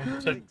 There you go.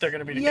 character So Lynx. they're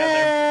gonna be together.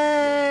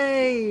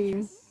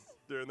 Yay!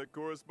 During the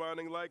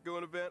corresponding light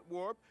cone event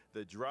warp,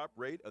 the drop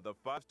rate of the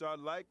 5-star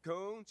light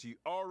cone she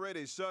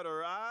already shut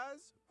her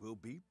eyes will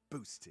be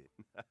boosted.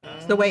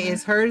 So wait,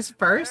 is hers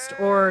first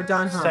or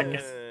Don Hung's?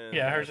 Second.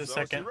 Yeah, hers is That's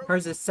all she second. wrote.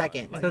 Hers is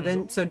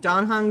second. So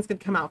Don Hung's gonna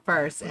come out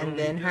first and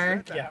then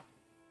her. Yeah.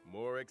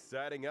 More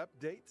exciting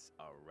updates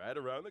are right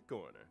around the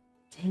corner.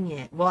 Dang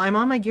it. Well, I'm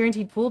on my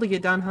guaranteed pool to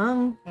get Don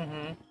Hung.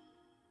 Mm-hmm.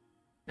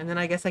 And then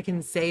I guess I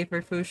can save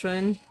for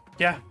Fushun.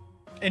 Yeah.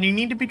 And you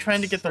need to be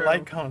trying to get the True.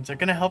 light cones. They're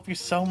gonna help you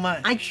so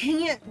much. I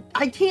can't,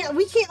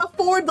 we can't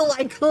afford the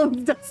light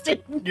cones,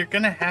 Dustin. You're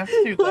gonna have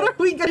to. What Though. are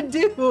we gonna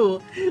do?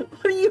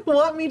 What do you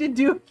want me to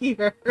do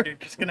here? You're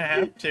just gonna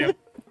have to.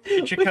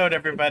 Get your code,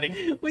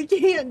 everybody. We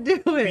can't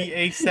do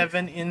it.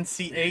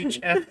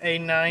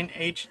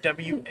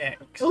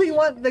 BA7NCHFA9HWX. We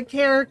want the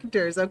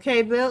characters,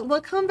 okay?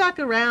 They'll come back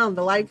around.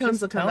 The light cones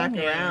Just will come back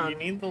telling you, around. You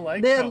need the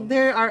light There, cones.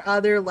 there are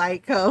other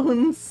light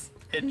cones.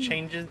 It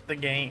changes the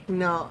game.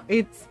 No,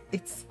 it's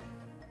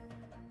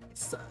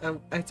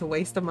a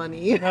waste of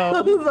money.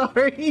 No. I'm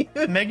sorry.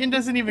 Megan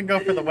doesn't even go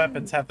for the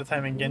weapons half the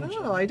time in Genshin.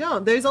 No, I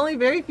don't. There's only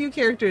very few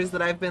characters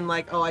that I've been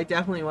like, oh, I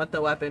definitely want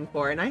the weapon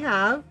for, and I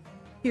have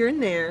here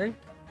and there.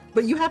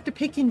 But you have to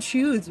pick and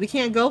choose. We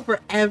can't go for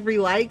every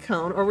light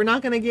cone, or we're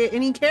not gonna get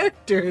any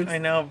characters. I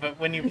know, but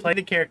when you play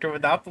the character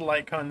without the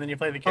light cone, then you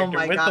play the character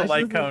my with gosh, the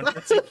light this cone.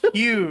 is- It's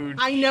huge.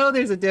 I know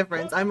there's a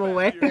difference. I'm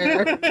aware.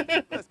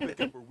 Let's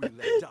pick up where we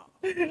left off.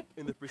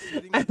 In the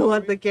preceding I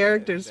want the story,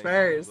 characters and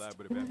thanks to first.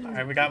 the collaborative All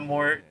right, we got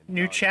more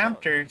new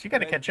chapters. You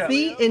gotta catch up.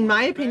 See, in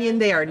my opinion,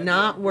 they are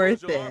not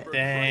worth it.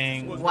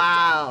 Dang.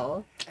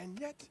 Wow. And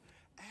yet,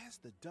 as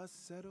the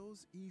dust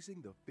settles,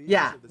 easing the fears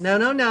Yeah. of the No,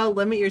 no, city, no.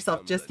 Limit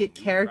yourself. Just get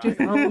characters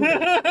only.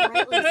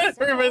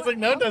 Everybody's like,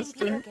 no,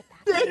 Dustin.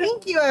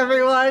 Thank you,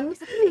 everyone.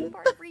 It's a big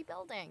part of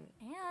rebuilding.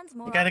 And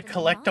more You gotta often than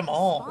collect not, them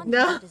all. responding to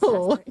a No,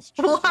 disaster is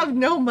we'll tricky. have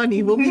no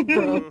money. We'll be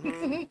broke.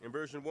 Mhm. In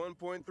version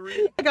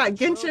 1.3, I got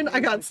Genshin, I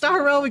got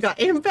Star Rail, we got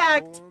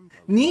Impact,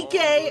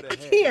 Nikkei. I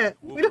can't.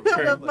 We don't have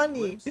True. enough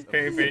money.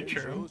 Very, very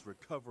true.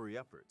 Recovery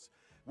efforts.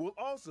 We'll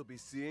also be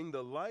seeing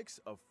the likes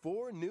of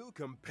 4 new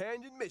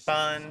companion missions.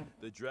 Fun.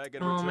 The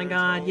Dragon Oh my Returns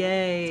god, Home,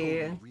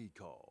 yay. Total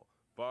Recall.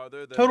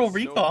 Farther than Total the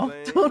Recall?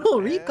 Snowflame Total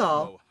and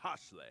Recall.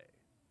 Mohashle.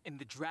 In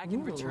The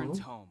Dragon Returns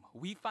Ooh. Home,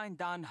 we find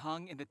Dan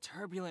Heng in the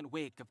turbulent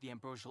wake of the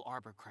Ambrosial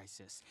Arbor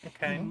crisis.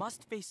 Okay. He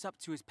must face up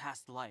to his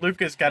past life.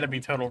 Lucas got to be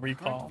Total with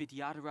the current Recall.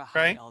 Vidyadhara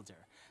right? High Elder.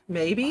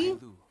 Maybe?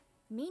 Bailu.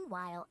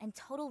 Meanwhile, in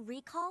Total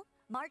Recall,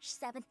 March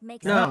 7th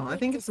makes No, a I big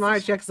think it's March.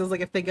 decision. Yeah, 'cause I was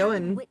like, if they go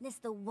Having in.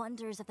 witnessed the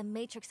wonders of the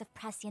Matrix of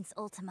Prescience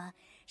Ultima,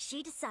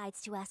 she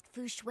decides to ask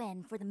Fu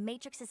Xuan for the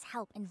Matrix's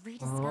help in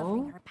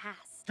rediscovering Oh. her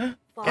past.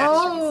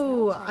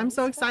 Oh, I'm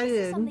so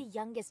excited. On the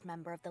youngest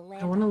member of the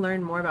land. I want to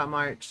learn more about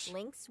March.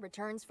 Lynx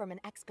returns from an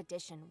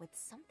expedition with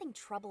something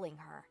troubling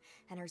her,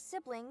 and her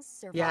siblings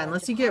survive. Yeah,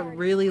 unless you get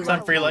really lucky.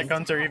 Some free light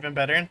guns are even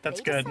better.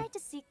 That's good. Decide to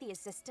seek the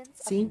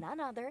assistance See? of none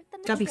other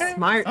than the Gotta be trolls.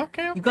 smart.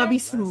 Okay. You gotta be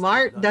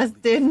smart,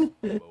 Dustin.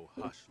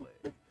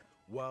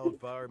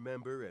 Wildfire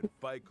member and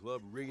Fight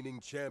Club reigning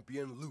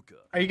champion Luca.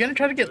 Are you gonna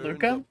try to get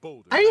Luca? I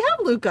already have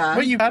Luca.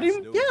 What, you got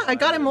him? Yeah, I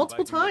got him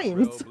multiple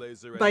times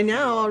by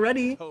now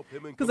already,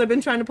 because I've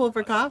been trying to pull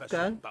for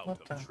Kafka.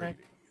 What the heck?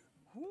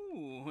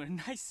 Ooh,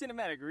 nice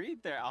cinematic read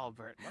there,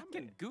 Albert. I'm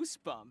getting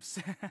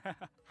goosebumps.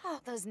 Oh,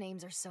 those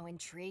names are so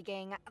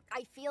intriguing.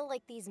 I feel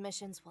like these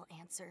missions will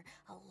answer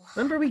a lot.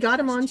 Remember, we got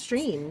him on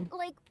stream.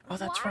 Like, Oh,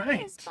 that's why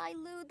right. is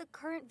Bailu the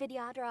current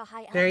Vidyadhara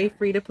High Very Elder?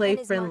 free-to-play And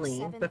is March friendly,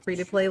 7th but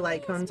free-to-play truly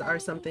like cones are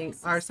as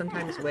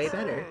sometimes way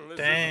better.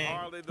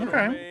 Dang.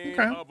 Okay,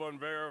 okay. Of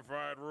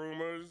unverified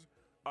rumors.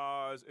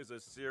 Ours is a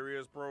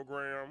serious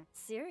program.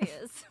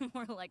 Serious?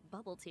 More like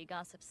bubble tea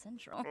gossip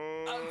central.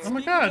 Oh my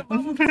god.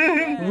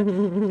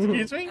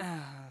 Excuse me?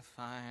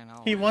 Fine,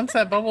 He wants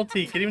that bubble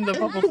tea. Get him the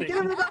bubble tea. Give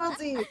him the bubble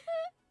tea.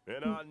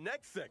 In our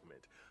next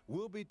segment,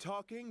 we'll be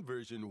talking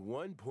version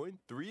 1.3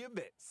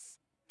 events.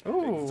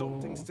 Ooh.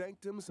 Exalting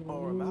Sanctum's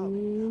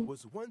Aurum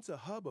was once a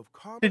hub of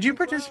carbon. Did you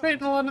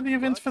participate in a lot of the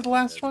events for the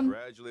last one?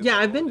 Yeah,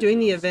 I've been doing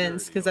the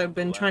events because I've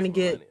been trying to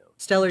get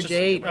Stellar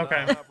Jade.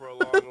 Okay.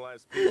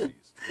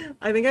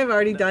 I think I've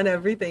already done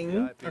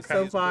everything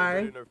so far. I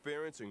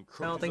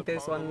I don't think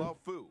there's one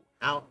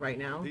out right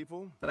now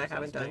that I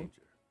haven't done. And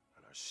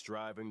are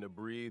striving to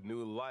breathe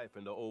new life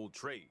into old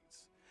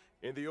trades.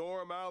 In the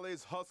Aurum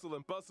Alley's Hustle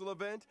and Bustle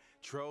event,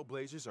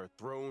 trailblazers are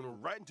thrown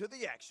right into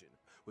the action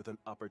with an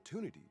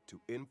opportunity to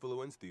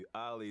influence the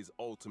alley's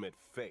ultimate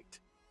fate.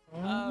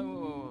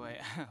 Wait.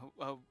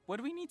 What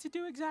do we need to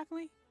do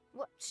exactly?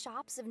 What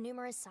shops of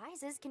numerous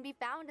sizes can be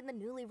found in the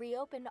newly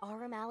reopened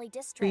Aurum Alley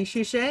district?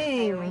 Free By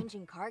shame.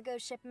 arranging cargo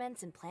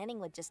shipments and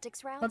planning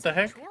logistics routes, What the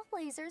heck?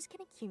 trailblazers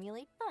can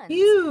accumulate funds.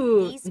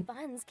 Cute. These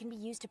funds can be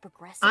used to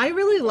progress. I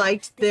really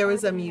liked there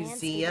was a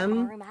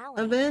museum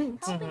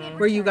event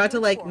where you got to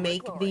like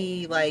make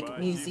the like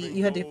museum.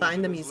 You had to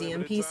find the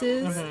museum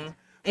pieces,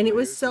 and it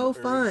was so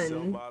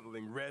fun.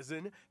 Modeling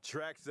resin,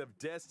 tracks of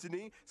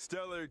destiny,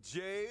 stellar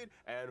jade,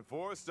 and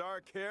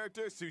 4-star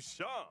character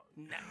Xuan.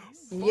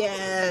 Nice.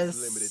 Yes.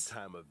 Limited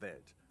time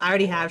event. I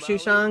already have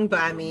Shushang,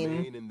 but I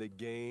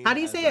mean, how do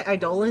you say it?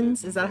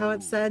 Idolins? Is that how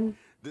it's said?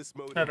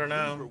 I don't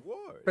know.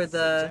 For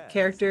the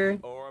character.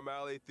 Aurum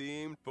Alley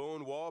themed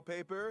phone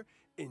wallpaper,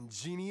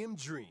 Ingenium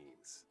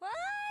Dreams. What?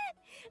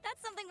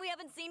 That's something we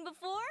haven't seen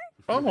before?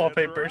 Phone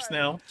wallpapers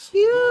now.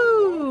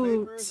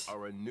 Cute.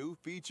 Are a new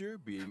feature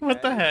being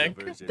What the added to heck?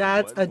 version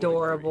That's 1.3.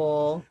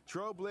 adorable.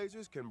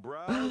 Trailblazers can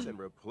browse and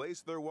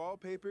replace their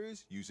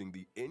wallpapers using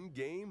the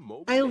in-game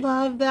mobile. I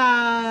love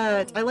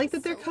that. I like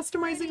that they're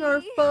customizing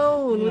our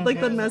phone with like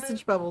the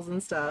message bubbles and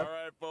All stuff.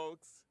 right,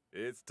 folks.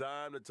 It's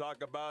time to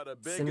talk about a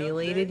big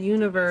Simulated update to the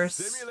universe.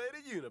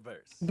 Simulated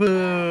universe.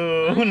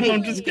 Boo.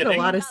 I'm just Get a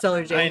kidding. lot of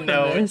Stellar I Jade from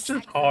know, this. it's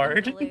just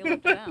hard.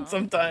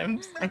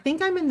 Sometimes. I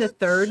think I'm in the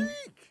third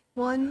Sheik,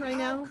 one right how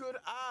now. could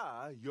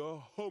I,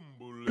 your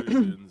humble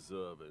living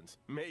servant,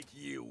 make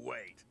you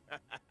wait?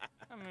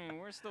 I mean,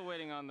 we're still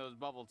waiting on those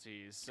bubble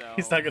teas, so...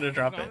 He's not gonna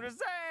drop I'm it. just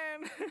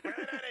saying. In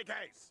any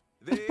case,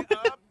 the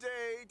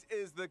update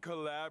is the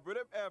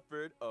collaborative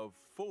effort of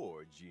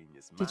 4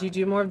 genius minds. Did you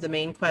do more of the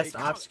main quest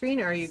off screen,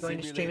 or are you going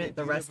to stream it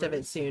the rest of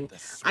it soon?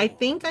 I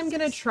think I'm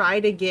gonna try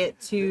to get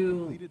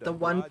to the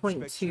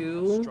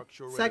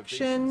 1.2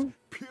 section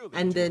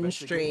and then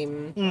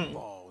stream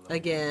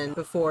again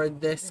before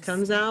this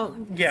comes out.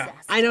 Yeah.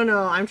 I don't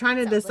know. I'm trying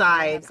to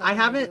decide.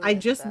 I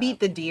just beat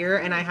the deer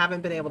and I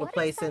haven't been able to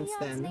play since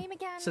then.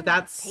 So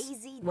that's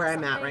where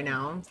I'm at right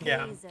now.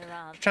 Yeah.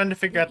 Trying to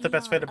figure out the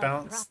best way to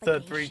balance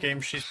the 3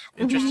 games she's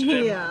interested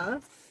in. Yeah.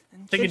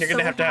 Thinking It's you're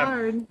gonna so have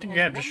hard. to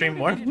have to stream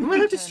more. I'm gonna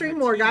have to stream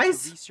more,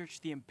 guys. Research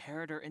the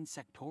Imperator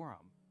Insectorum.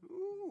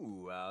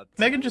 Ooh, I'll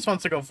Megan just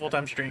wants to go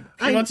full-time stream.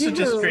 She I wants to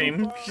just do.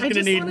 stream. She's I gonna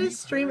just need. want to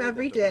stream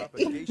every day.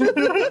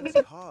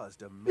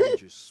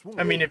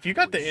 I mean, if you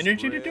got the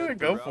energy to do it,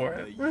 go for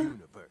it.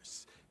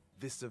 Universe.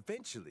 This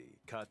eventually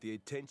caught the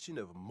attention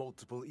of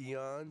multiple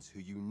eons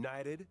who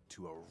united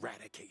to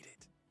eradicate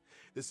it.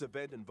 This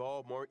event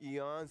involved more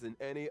eons than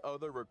any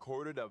other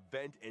recorded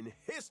event in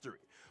history,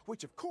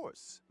 which of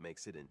course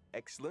makes it an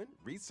excellent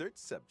research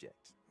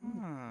subject.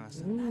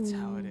 So that's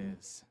how it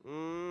is.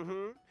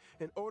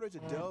 In order to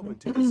delve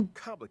into this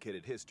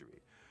complicated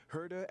history,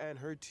 Herda and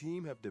her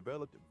team have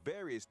developed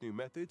various new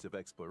methods of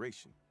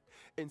exploration.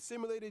 In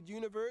Simulated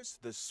Universe,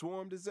 the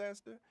Swarm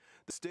Disaster,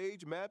 the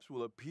stage maps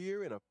will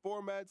appear in a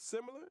format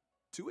similar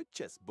to a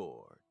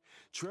chessboard.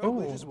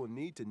 Trailblazers will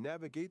need to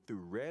navigate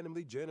through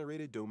randomly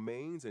generated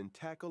domains and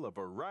tackle a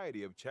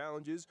variety of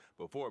challenges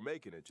before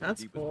making it to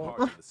That's the deepest cool.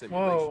 parts of the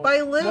simulation. Whoa.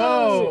 Bailu!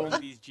 Whoa. Some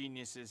of these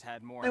geniuses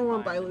had more I in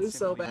want mind than Bailu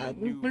so simply bad.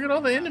 Look at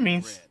all the maneuvering around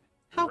enemies. grid.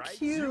 How Right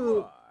cute.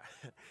 you are.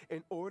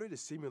 In order to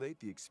simulate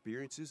the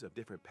experiences of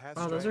different past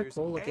Oh, those are striders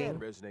cool looking.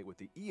 and resonate with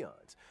the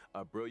eons,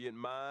 a brilliant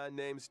mind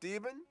named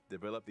Steven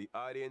developed the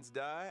audience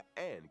die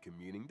and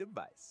communing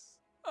device.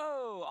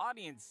 Oh,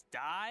 audience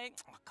die?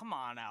 Oh, come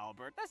on,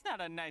 Albert. That's not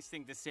a nice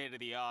thing to say to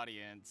the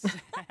audience.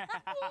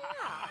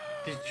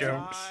 These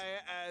jokes.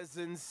 Die as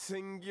in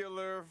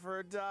singular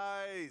for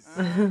dice.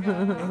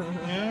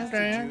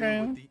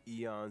 Okay. With the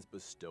eons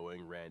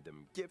bestowing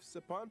random gifts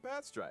upon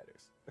path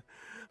striders.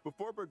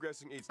 Before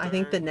progressing each I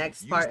think the turn,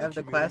 next use part the of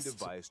the communing quest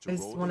device to is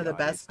roll one of the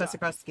audience best quests die.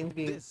 across the game. To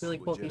be This really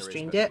will cool if you generate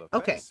streamed special it.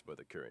 Okay, effects for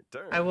the current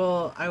turn. I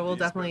will These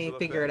definitely special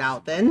figure it effects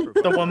out then.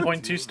 provide The a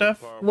 1.2 team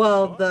stuff? with powerful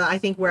Well, I buffs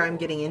think where I'm or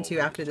getting into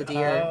after the overcharge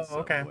deer. in Oh, some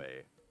okay.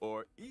 way,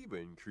 or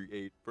even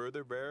create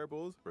further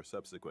variables for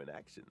subsequent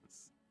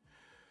actions.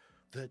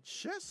 The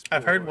chess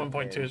I've heard board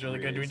 1.2 is really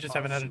good. We entries just are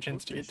haven't had a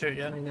chance to get to it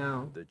yet. I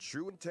know. The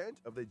true intent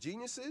of the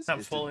geniuses Not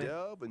is fully. to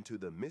delve into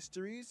the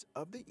mysteries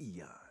of the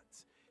eons.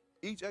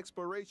 Each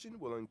exploration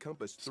will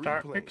encompass 3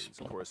 Start planes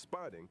explore.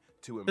 corresponding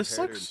to This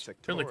Imperator looks and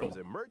really Sectorum's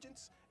cool.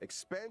 emergence,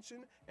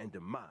 expansion, and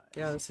demise.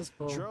 Yeah, this is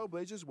cool.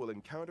 Trailblazers will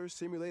encounter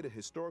simulated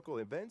historical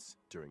events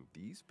during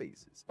these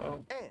phases, Oh.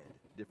 and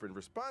different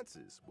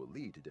responses will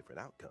lead to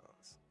different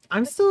outcomes.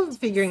 I'm still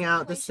figuring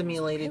out the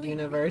simulated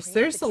universe.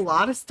 There's a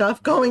lot of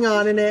stuff going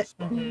on in it.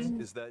 Response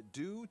is that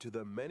due to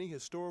the many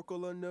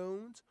historical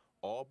unknowns,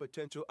 all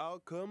potential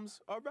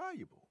outcomes are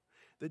valuable.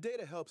 The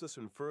data helps us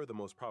infer the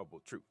most probable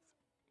truth.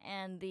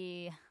 And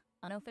the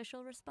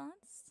unofficial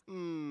response?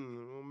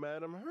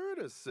 Madam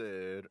Herta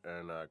said,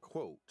 and I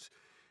quote,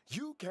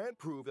 "You can't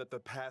prove that the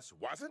past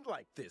wasn't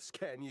like this,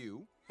 can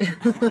you?"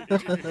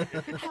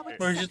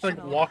 We're just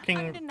like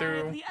walking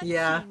through.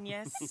 Yeah.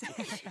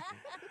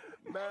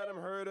 Madam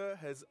Herta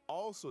has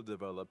also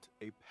developed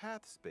a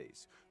path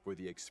space for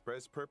the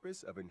express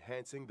purpose of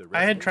enhancing the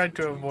I had resonance tried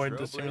to between avoid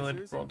the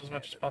simulated trailblazers world as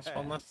much as and their possible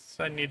paths. unless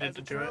I needed As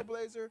to a do it.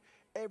 trailblazer,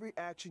 every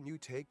action you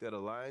take that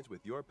aligns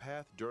with your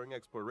path during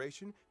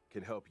exploration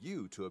can help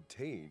you to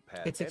obtain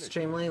path It's energy,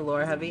 extremely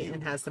lore heavy moving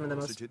and you has some of the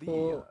closer most to the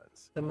cool,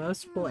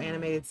 eons.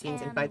 animated scenes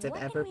and And fights I've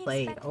what ever can we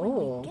played. expect when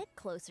Oh, we get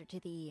closer to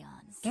the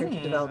eons?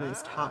 character development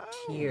is top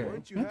tier.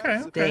 Once you have Okay,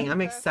 sufficient Dang, I'm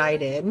path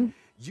excited. energy,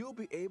 you'll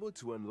be able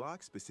to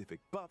unlock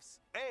specific buffs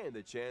and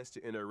the chance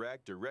to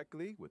interact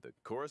directly with the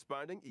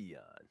corresponding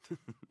eon,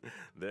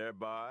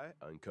 thereby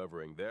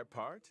uncovering their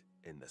part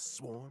in the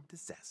swarm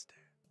disaster.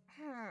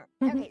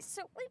 Okay,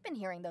 so we've been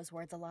hearing those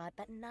words a lot,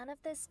 but none of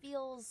this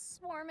feels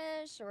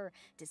swarmish or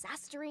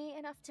disastery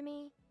enough to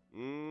me.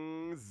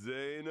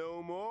 Say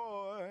no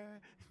more.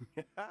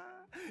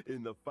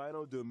 In the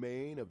final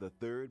domain of the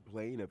third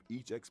plane of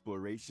each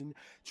exploration,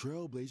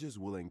 trailblazers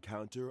will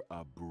encounter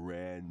a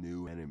brand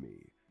new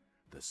enemy.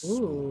 The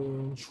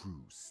swarm Ooh.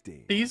 true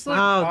sting. These look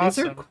Wow,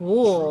 awesome. these are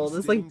cool. True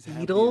This like stings have the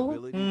beetle.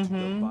 ability to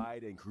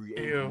divide and create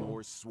Ew.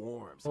 more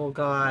swarms. Oh Not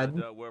god.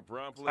 dealt with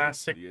promptly,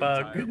 Classic the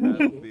bug. entire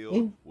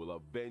battlefield will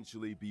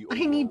eventually be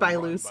I need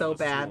overrun Bailu by so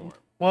the bad. swarm.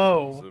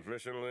 Whoa.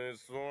 Sufficiently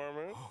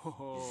swarming,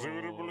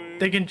 suitably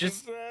They can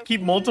just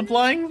keep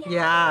multiplying?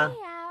 Yeah,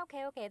 Yeah,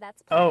 okay,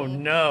 that's Oh plenty.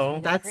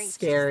 no. that's Great, just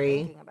scary.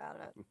 thinking about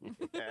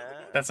it.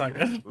 That's not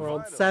good.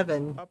 World Finally,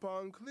 7.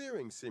 Upon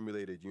clearing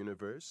simulated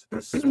universe,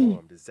 the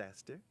swarm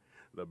disaster,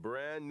 the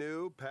brand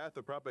new path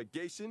of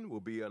propagation will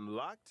be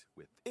unlocked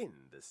within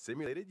the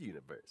simulated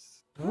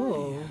universe.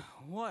 Oh.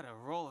 What a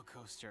roller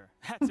coaster.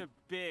 That's a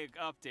big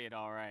update,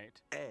 all right.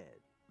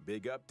 And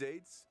big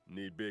updates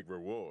need big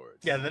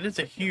rewards. Yeah, that is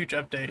a huge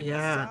update.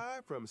 Yeah.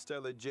 Aside from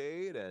Stellar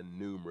Jade and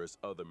numerous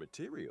other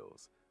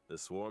materials, the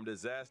swarm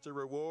disaster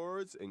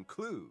rewards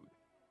include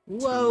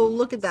Whoa, 2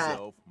 look at that.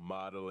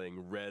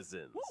 self-modeling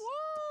resins.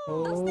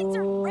 Those things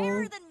are Oh.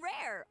 rarer than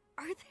rare.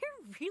 Are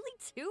there really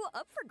 2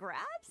 up for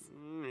grabs?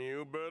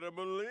 You better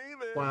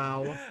believe it.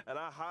 Wow. And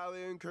I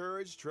highly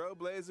encourage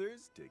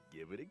trailblazers to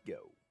give it a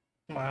go.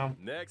 Wow.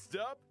 Next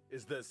up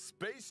is the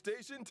Space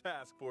Station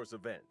Task Force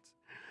event.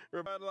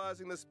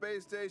 Revitalizing the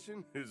space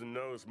station is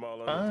no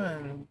small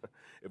undertaking. Fun.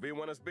 If we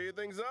want to speed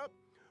things up,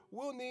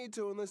 we'll need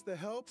to enlist the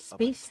help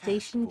of a Space task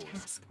Station force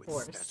Task with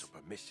Force. special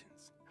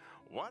permissions.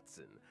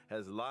 Watson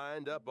has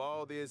lined up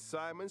all the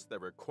assignments that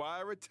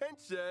require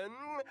attention.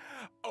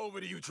 Over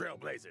to you,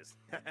 Trailblazers.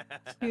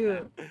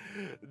 Cute.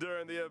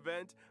 During the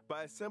event,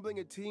 by assembling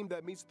a team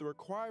that meets the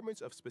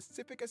requirements of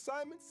specific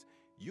assignments,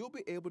 you'll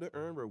be able to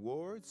earn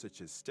rewards such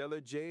as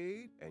Stellar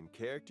Jade and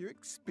character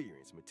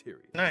experience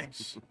materials.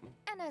 Nice.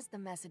 And as the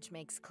message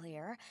makes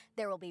clear,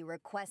 there will be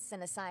requests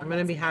and assignments. I'm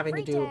gonna be having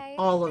to every do day.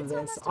 all of It's this.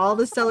 almost All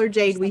the impossible Stellar to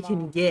Jade finish we them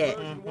can all. get.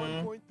 Version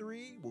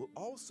 1.3 will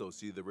also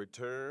see the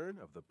return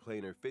of the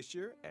Planar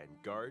Fisher and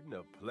Garden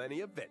of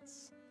Plenty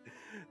events.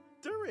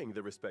 During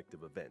the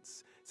respective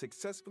events,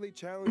 successfully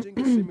challenging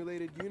the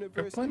simulated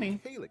universe plenty. in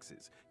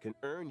calyxes can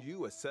earn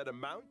you a set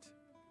amount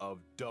of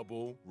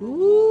double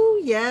Ooh,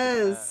 rewards.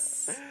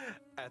 yes.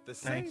 At the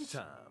same Nice.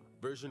 time,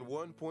 version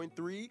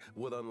 1.3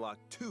 will unlock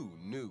 2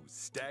 new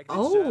stagnant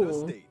Oh.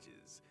 shadow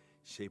stages,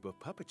 Shape of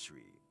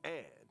Puppetry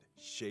and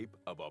Shape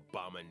of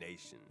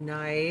Abomination.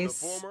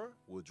 Nice. The former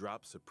will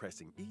drop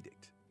Suppressing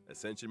Edict,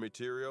 ascension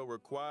material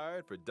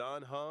required for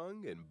Don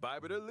Hung and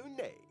Bibita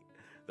Lune.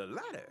 The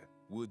latter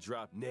will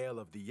drop Nail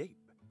of the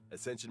Ape,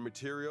 ascension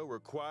material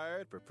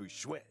required for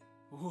Xuan.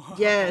 Whoa,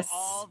 Yes.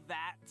 all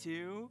that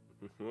too?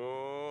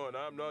 Oh, and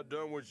I'm not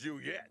done with you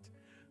yet.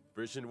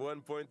 Version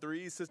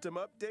 1.3 system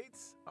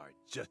updates are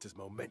just as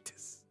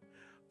momentous.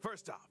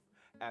 First off,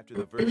 after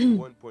the version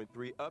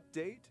 1.3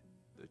 update,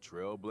 the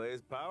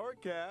Trailblaze power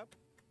cap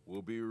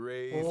will be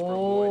raised from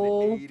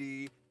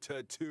 180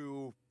 to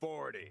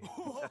 240.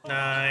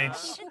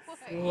 Nice.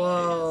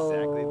 Whoa.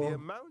 Exactly the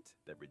amount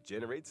that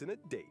regenerates in a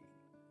day.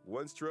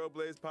 Once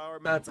Trailblaze power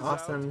That's maxes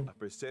out, awesome. a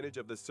percentage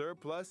of the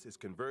surplus is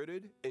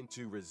converted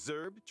into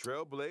reserved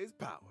Trailblaze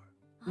power.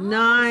 So in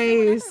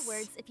Nice. other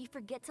words, if you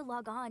forget to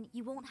log on,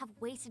 you won't have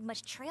wasted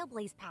much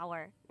Trailblaze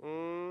power.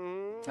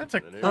 That's a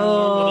And cool little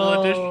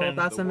Oh, addition.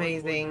 that's the 1.3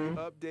 amazing.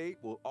 update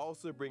will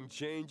also bring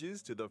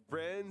changes to the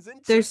friends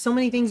and There's chats, so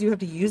many things you have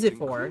to use which it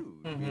for.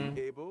 include being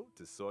able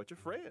to sort your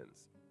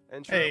friends.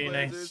 And Hey,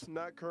 Trailblazers nice.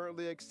 not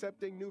currently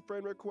accepting new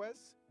friend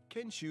requests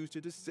can choose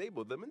to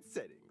disable them in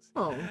settings.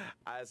 Oh,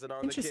 Icing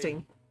on interesting.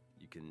 the cake,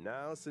 you can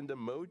now send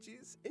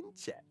emojis in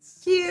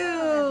chats. Cute.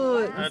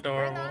 Bring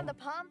Adorable. on the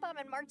pom-pom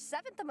and March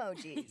 7th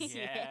emojis.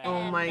 Yeah.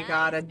 Oh my nice.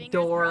 God, Fingers crossed for some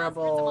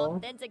adorable.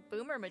 authentic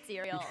boomer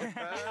material.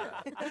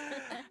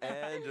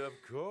 And of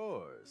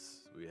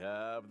course, we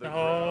have the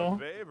Oh. crowd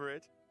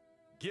favorite,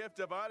 Gift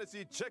of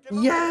Odyssey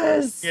chicken.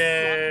 Yes.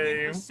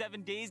 Yay. For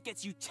 7 days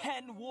gets you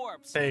 10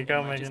 warps. There you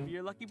go, Might just Megan. be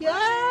your lucky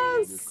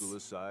Yes.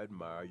 Nicholas, I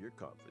admire your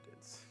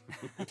confidence.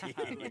 Look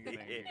at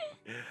me.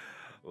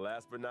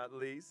 Last but not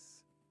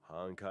least,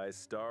 Honkai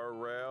Star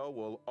Rail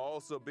will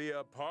also be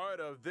a part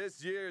of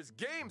this year's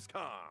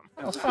Gamescom.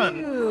 That's fun.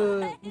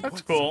 Cute. That's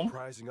What cool.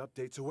 surprising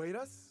updates await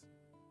us?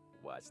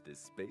 Watch this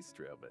Space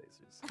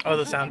Trailblazers. Oh,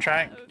 the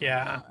soundtrack?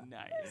 Yeah.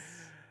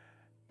 Nice.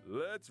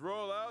 Let's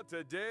roll out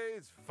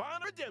today's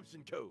final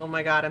redemption code. Oh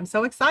my God, I'm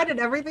so excited.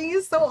 Everything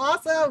is so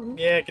awesome.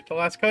 Yeah, get the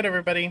last code,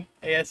 everybody.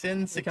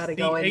 ASN We gotta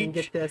go in and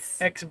get 60H this.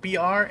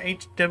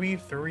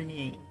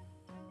 XBRHW3.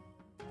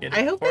 Get it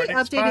I hope before they it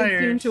updated soon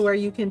expires. to where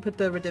you can put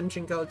the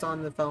redemption codes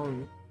on the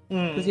phone.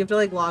 Because Mm. you have to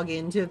like log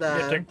into You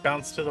have to the,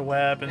 bounce to the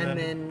web and, and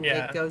then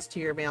yeah. it goes to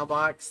your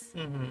mailbox.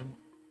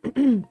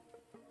 Mm-hmm.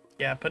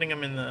 Yeah, putting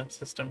them in the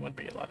system would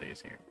be a lot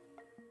easier.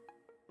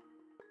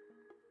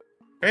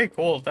 Very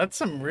cool. That's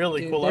some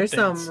really Dude, cool there's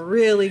updates. some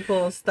really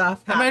cool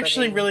stuff I'm happening.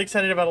 actually really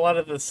excited about a lot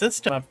of the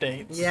system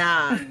updates.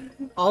 Yeah.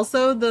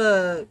 Also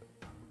the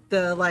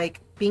like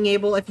being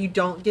able, if you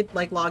don't get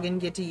like log in,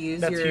 get to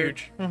use That's your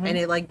huge. Mhm. and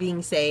it like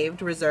being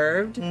saved,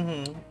 reserved.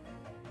 Mm-hmm.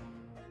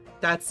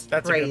 That's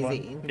That's a good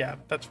crazy. one. Yeah,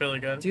 that's really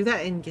good. Do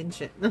that in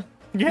Genshin. You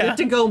Yeah. have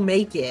to go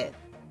make it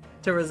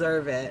to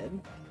reserve it.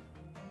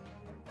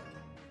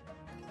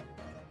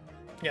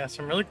 Yeah,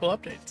 some really cool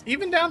updates.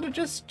 Even down to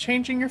just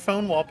changing your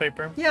phone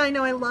wallpaper. Yeah, I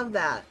know. I love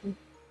that.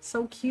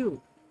 So cute.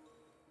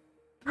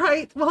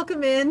 Right.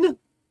 Welcome in.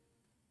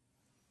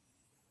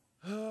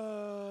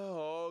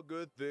 All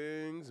good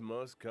things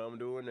must come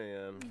to an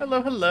end.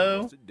 Hello,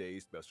 hello. That's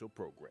today's special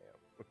program.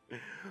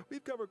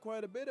 We've covered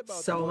quite a bit about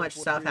the So much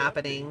 1.3 stuff update.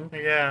 happening.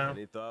 Yeah.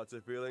 Any thoughts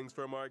or feelings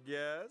from our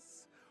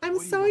guests? I'm What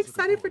do you so most looking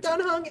excited for forward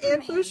to? Danhong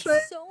and Man, Fushue.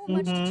 so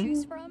much to Mhm.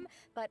 choose from,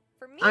 but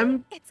for me,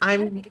 I'm it's gotta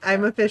be the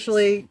characters.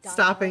 officially Danhong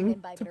stopping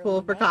and to Baibiru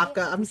pull for Meg,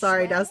 Kafka. I'm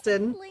sorry, Xuan,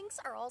 Dustin. and Lynx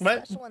are all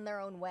What? special in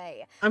their own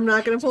way. I'm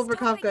not gonna pull Just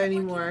for don't Kafka get lucky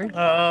anymore. with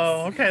the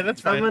Oh, okay,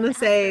 that's I'm fine. gonna As for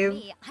save.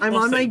 me, I'm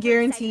We'll on my see.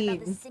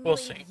 guaranteed. We'll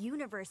Simulated see.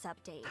 Universe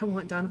update. I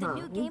want The new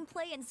Danhong.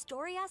 gameplay and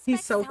story aspects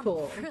He's so sound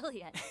cool.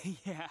 brilliant.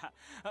 Yeah.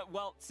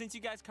 Well, since you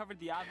guys covered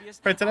the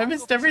obvious, Right, then I I'll go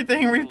missed for some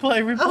everything. cool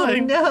Replay, ones. Oh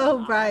replay. no!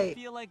 I Right.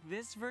 feel like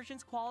this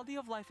version's quality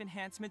of life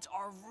enhancements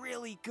are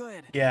really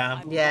good. Yeah.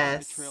 I love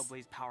Yes. the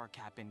Trailblaze power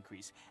cap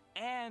increase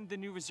and the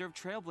new reserve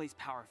Trailblaze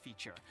power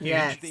feature.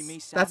 Yes. They may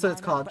sound That's what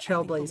it's minor, called. but I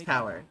think they'll Trailblaze make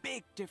power. A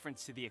big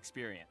difference to the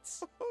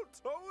experience. Oh,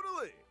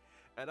 totally.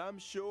 And I'm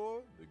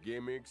sure the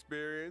gaming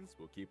experience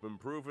will keep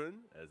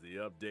improving as the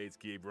updates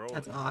keep rolling.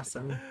 That's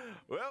awesome.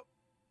 Well,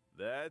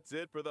 that's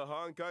it for the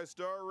Honkai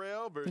Star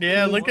Rail version.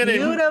 Yeah, look at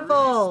him. Beautiful.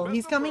 Special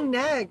He's coming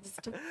program.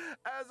 next.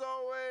 As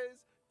always,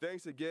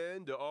 thanks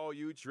again to all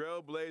you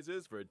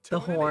Trailblazers for The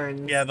tuning in.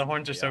 horns. Yeah, the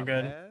horns are May so our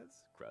good.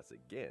 paths cross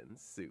again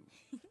soon.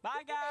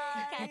 Bye,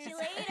 guys. Catch you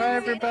later. Bye,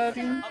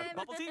 everybody.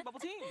 Bubble tea, bubble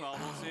tea, bubble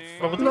tea.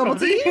 Bubble tea, Bubble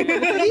tea?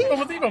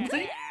 Bubble tea, bubble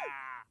tea.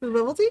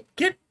 Bubble tea?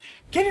 Get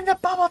in the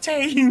bubble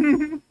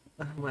tea.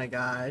 Oh my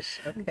gosh.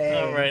 Okay.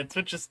 All right,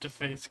 switches to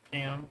face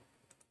cam.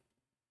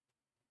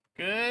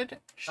 Good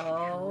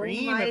Oh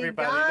stream, my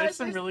everybody. gosh, There's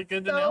some really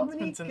good so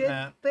announcements many in good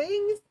that.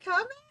 things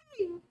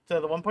coming. So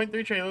the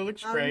 1.3 trailer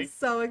looks I'm great.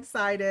 so The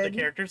excited.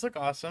 characters look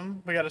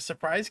awesome. We got a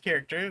surprise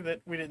character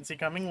that we didn't see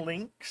coming,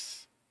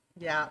 Lynx.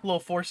 Yeah. A little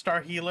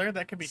 4-star healer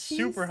that could be She's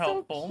super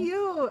helpful. So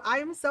cute.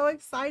 I'm so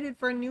excited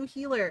for a new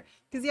healer.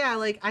 Cause yeah,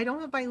 like I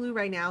don't have Bailu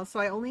right now, so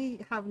I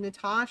only have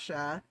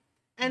Natasha.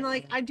 And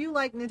like I do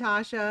like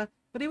Natasha,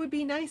 but it would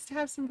be nice to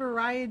have some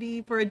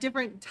variety for a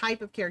different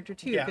type of character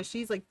too, Yeah. because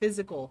she's like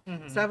physical.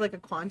 Mhm. So I have like a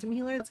quantum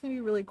healer. That's gonna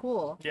be really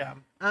cool. Yeah.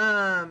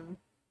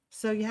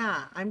 So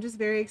yeah, I'm just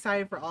very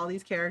excited for all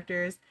these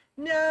characters.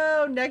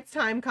 No, next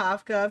time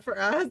Kafka for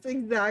us,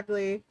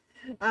 exactly.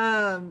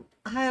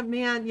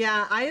 Man,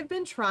 yeah, I have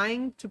been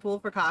trying to pull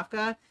for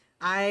Kafka.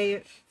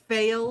 I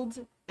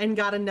failed and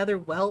got another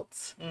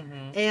welt.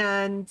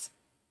 And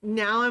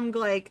now I'm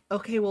like,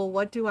 okay, well,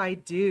 what do I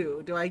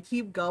do? Do I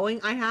keep going?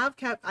 I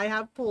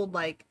have pulled,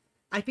 like,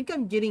 I think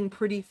I'm getting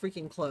pretty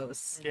freaking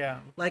close. Yeah.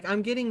 Like,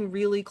 I'm getting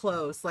really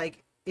close.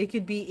 Like, it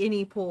could be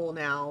any pull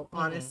now,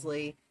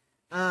 honestly.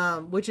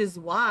 Which is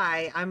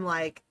why I'm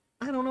like,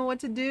 I don't know what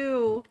to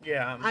do.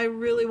 Yeah. I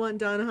really want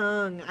Dun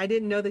Hung. I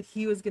didn't know that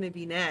he was going to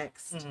be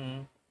next.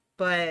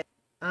 But,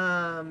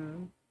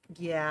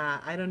 yeah,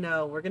 I don't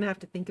know. We're going to have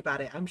to think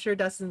about it. I'm sure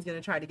Dustin's going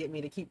to try to get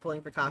me to keep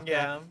pulling for Kafka.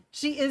 Yeah.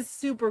 She is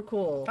super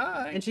cool.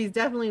 Hi. And she's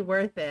definitely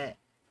worth it.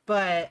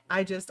 But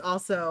I just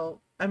also,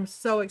 I'm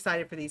so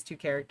excited for these two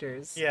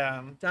characters.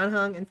 Yeah. Dun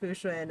Hung and Fu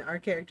Xuan are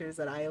characters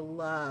that I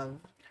love.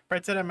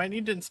 Brett said I might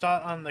need to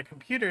install it on the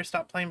computer,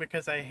 stop playing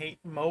because I hate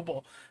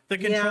mobile. The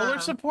controller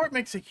support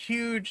makes a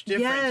huge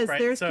difference, yes, right?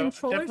 there's so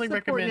controller definitely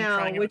support recommend now,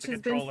 trying it which with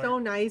has the been controller. so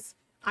nice.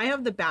 I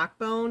have the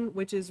Backbone,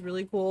 which is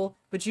really cool,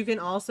 but you can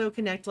also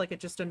connect like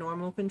just a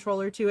normal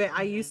controller to it.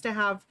 I used to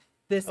have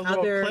this A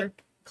little other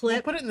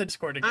clip. We'll put it in the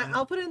Discord again.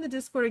 I'll put it in the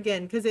Discord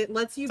again because it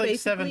lets you It's like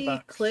basically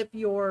 $7. clip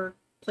your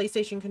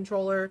PlayStation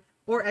controller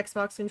or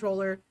Xbox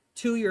controller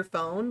to your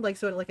phone, like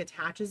so it like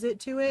attaches it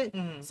to it.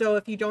 So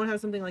if you don't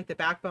have something like the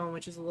Backbone,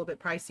 which is a little bit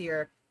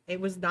pricier, it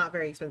was not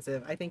very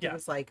expensive. I think it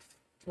was like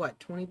what,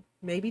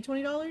 maybe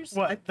 $20?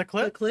 What, the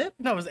clip? The clip?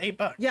 No, it was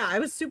 $8. Yeah, it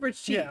was super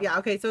cheap. Yeah,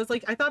 okay, so it's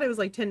like I thought it was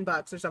like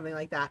 $10 or something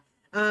like that.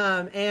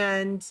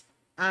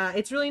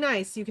 It's really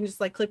nice. You can just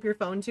like clip your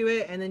phone to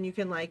it and then you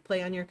can like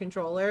play on your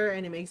controller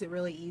and it makes it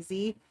really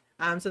easy.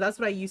 So that's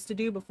what I used to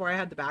do before I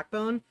had the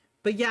Backbone.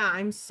 But yeah,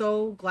 I'm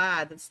so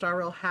glad that Star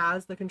Rail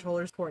has the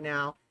controller support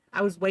now.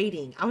 I was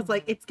waiting. I was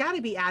like, it's got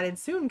to be added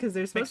soon because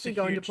they're supposed to be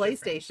going to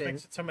PlayStation.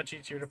 Makes it so much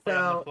easier to play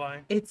on the fly.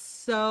 It's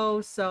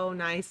so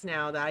nice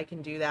now that I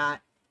can do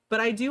that.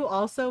 But I do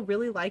also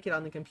really like it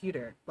on the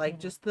computer. Like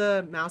just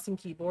the mouse and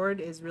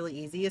keyboard is really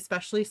easy,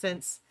 especially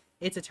since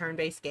it's a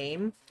turn-based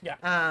game.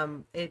 Yeah.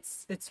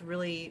 It's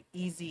really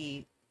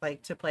easy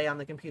like to play on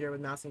the computer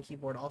with mouse and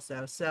keyboard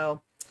also.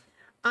 So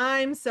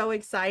I'm so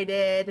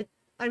excited.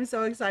 I'm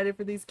so excited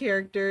for these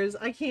characters.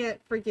 I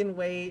can't freaking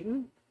wait.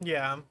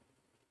 Yeah.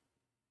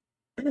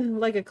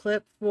 Like a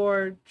clip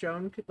for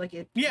Joan, like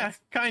it. Yeah,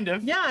 kind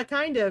of. Yeah,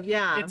 kind of.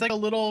 Yeah. It's like a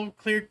little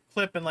clear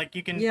clip, and like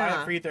you can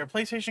buy it for either a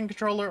PlayStation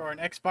controller or an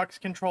Xbox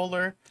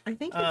controller. I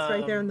think it's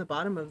right there in the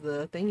bottom of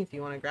the thing if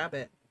you want to grab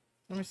it.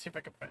 Let me see if I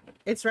can find it.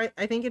 It's right.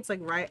 I think it's like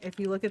right if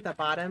you look at the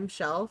bottom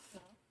shelf,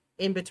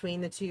 in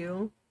between the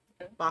two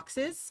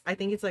boxes. I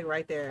think it's like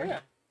right there. Oh, yeah,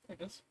 there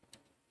it is.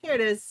 Here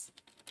it is.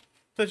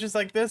 So it's just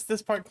like this.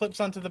 This part clips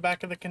onto the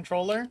back of the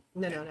controller.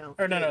 No.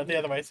 Or no, the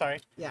other way. Sorry.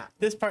 Yeah.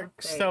 This part.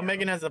 So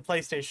Megan has a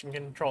PlayStation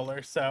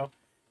controller, so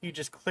you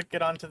just click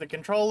it onto the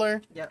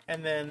controller. Yep.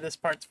 And then this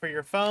part's for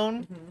your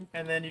phone,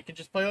 and then you can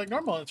just play like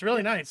normal. It's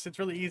really nice. It's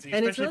really easy,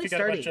 and especially really if you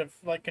got a bunch of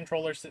like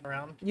controllers sitting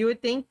around. You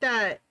would think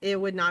that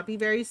it would not be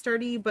very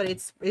sturdy, but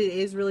it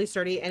is really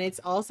sturdy, and it's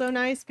also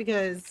nice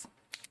because,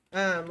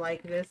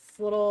 like this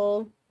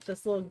little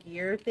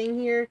gear thing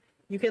here.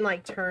 You can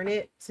like turn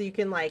it so you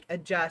can like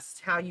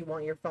adjust how you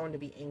want your phone to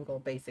be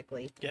angled,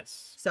 basically.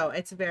 Yes. So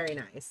it's very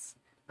nice.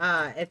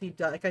 If you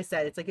do, like I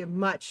said, it's like a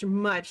much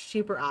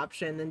cheaper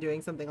option than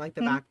doing something like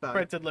the Backbone.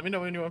 Brett said, "Let me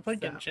know when you want to play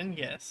Genshin."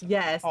 Yes.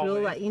 Yes, always.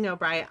 we'll let you know,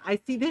 Brian. I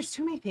see. There's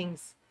too many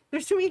things.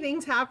 There's too many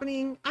things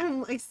happening.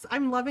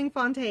 I'm loving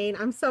Fontaine.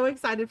 I'm so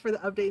excited for the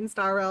update in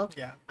Star Rail.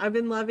 Yeah. I've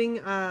been loving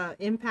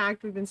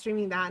Impact. We've been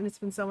streaming that, and it's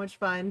been so much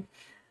fun.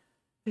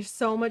 There's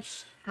so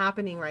much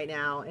happening right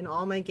now in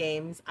all my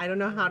games. I don't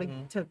know how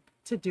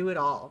to do it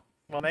all.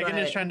 Well, Megan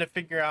is trying to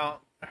figure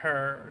out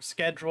her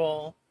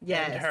schedule.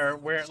 Yes. And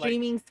her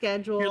streaming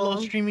schedule. Your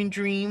little streaming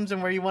dreams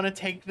and where you want to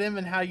take them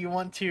and how you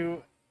want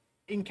to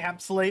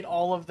encapsulate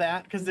all of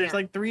that. Because there's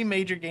like 3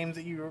 major games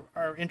that you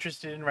are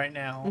interested in right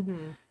now.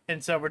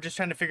 And so we're just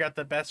trying to figure out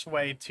the best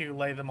way to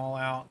lay them all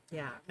out.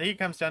 Yeah. I think it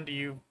comes down to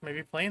you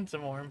maybe playing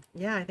some more.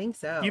 Yeah, I think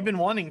so. You've been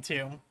wanting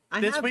to.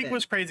 This week been.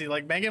 was crazy.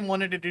 Like Megan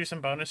wanted to do some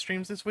bonus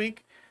streams this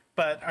week,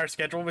 but our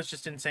schedule was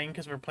just insane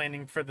because we're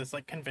planning for this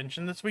like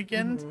convention this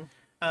weekend.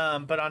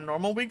 But on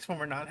normal weeks when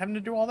we're not having to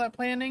do all that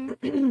planning,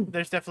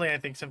 there's definitely, I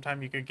think, some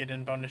time you could get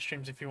in bonus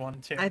streams if you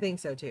wanted to. I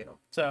think so too.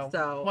 So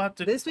we'll have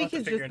to. This week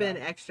has just been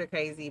extra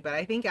crazy, but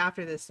I think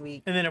after this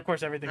week, and then of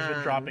course everything's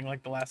been dropping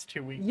like the last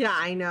 2 weeks. Yeah,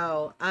 I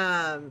know.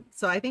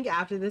 So I think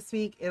after this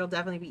week, it'll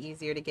definitely be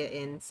easier to get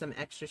in some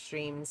extra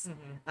streams.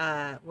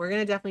 We're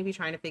gonna definitely be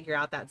trying to figure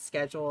out that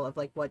schedule of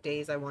like what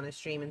days I want to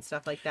stream and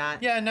stuff like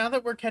that. Yeah, now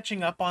that we're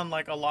catching up on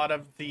like a lot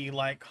of the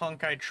like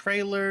Honkai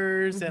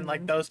trailers and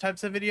like those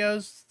types of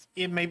videos,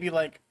 it may be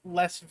like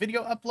less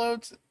video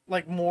uploads,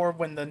 like more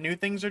when the new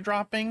things are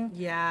dropping.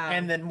 Yeah.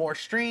 And then more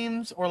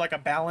streams, or like a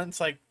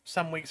balance, like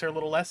some weeks are a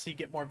little less so you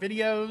get more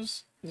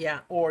videos. Yeah.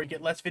 or you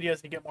get less videos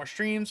and you get more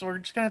streams, or we're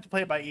just gonna have to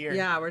play it by ear.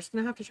 Yeah, we're just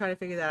gonna have to try to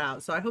figure that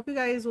out. So I hope you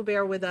guys will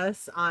bear with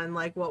us on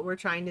like what we're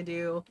trying to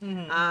do.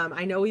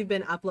 I know we've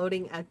been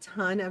uploading a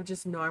ton of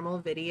just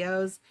normal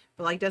videos,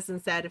 but like Dustin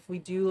said, if we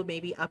do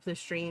maybe up the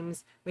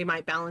streams, we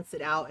might balance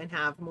it out and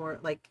have more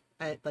like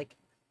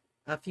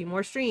a few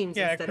more streams.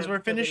 Yeah, because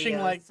we're finishing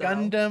like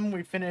Gundam,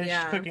 we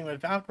finished Cooking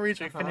with Valkyries,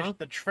 we finished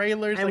the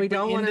trailers, and like, we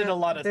don't want to.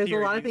 There's series.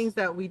 A lot of things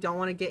that we don't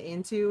want to get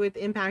into with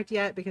Impact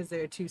yet because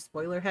they're too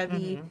spoiler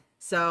heavy.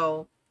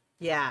 So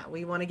yeah,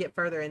 we want to get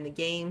further in the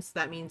game. So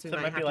that means we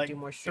might have to do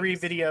more streams.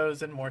 3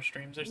 videos and more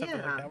streams or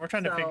something like that. We're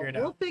trying to figure it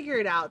out. We'll figure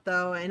it out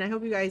though, and I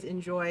hope you guys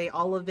enjoy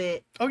all of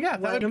it. Oh yeah,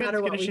 that would no be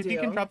matter what we If do. you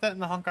can drop that in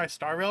the Honkai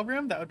Star Rail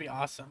room, that would be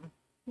awesome.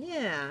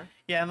 Yeah.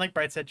 Yeah, and like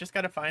Bright said, just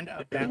got to find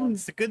a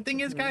balance. The good thing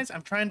is, guys,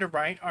 I'm trying to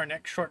write our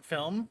next short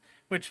film,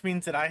 which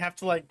means that I have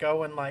to like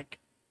go and like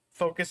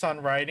focus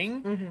on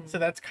writing. So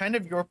that's kind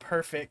of your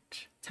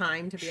perfect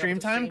time to be stream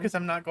time, because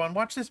I'm not going,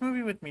 watch this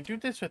movie with me, do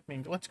this with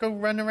me, let's go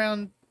run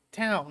around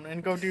town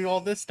and go do all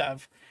this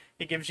stuff.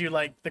 It gives you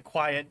like the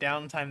quiet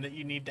downtime that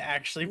you need to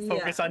actually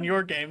focus on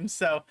your games.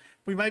 So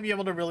we might be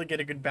able to really get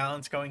a good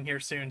balance going here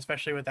soon,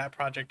 especially with that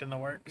project in the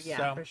works. Yeah,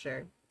 so, for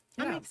sure.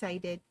 I'm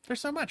excited.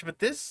 There's so much, but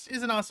this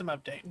is an awesome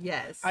update.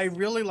 Yes. I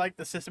really like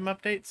the system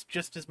updates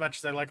just as much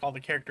as I like all the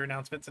character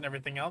announcements and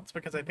everything else,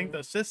 because I think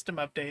those system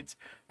updates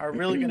are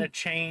really going to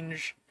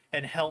change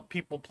and help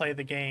people play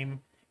the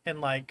game and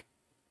like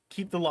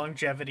keep the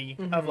longevity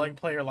of like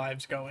player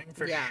lives going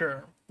for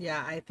sure.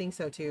 Yeah, I think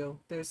so too.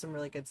 There's some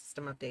really good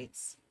system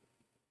updates.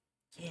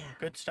 Yeah.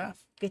 Good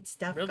stuff. Good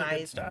stuff, really guys.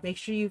 Good stuff. Make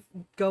sure you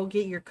go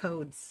get your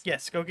codes.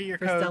 Yes, go get your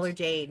for codes. Stellar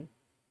Jade.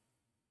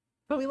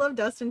 But we love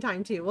Dustin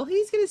time too. Well,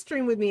 he's gonna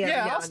stream with me.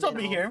 Yeah, I'll still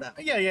be here. Also.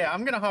 Yeah,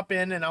 I'm gonna hop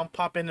in and I'll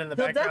pop in the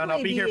background.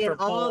 I'll be here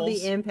for all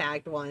the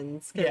Impact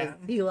ones because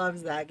he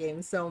loves that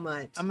game so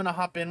much. I'm gonna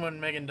hop in when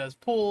Megan does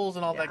pulls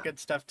and all that good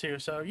stuff too.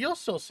 So you'll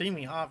still see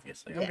me,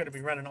 obviously. I'm gonna be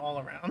running all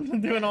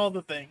around, doing all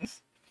the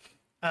things.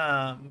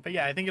 But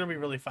yeah, I think it'll be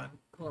really fun.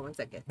 Hold on one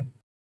second.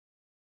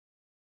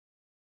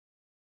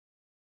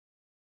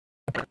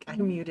 I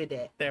muted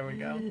it. There we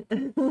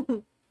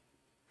go.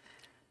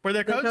 Were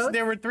there codes?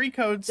 There were 3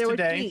 codes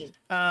today.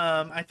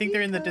 I think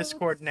they're in the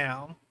Discord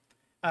now.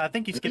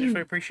 Thank you, Skittish. We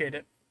appreciate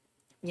it.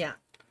 Yeah.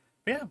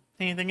 Yeah.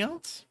 Anything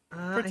else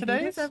for today? I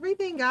think that's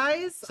everything,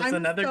 guys. I'm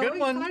another good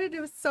one. Excited. It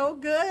was so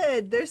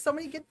good. There's so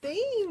many good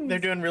things. They're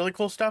doing really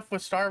cool stuff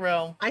with Star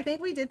Rail. I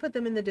think we did put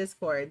them in the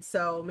Discord,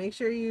 so make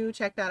sure you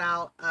check that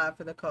out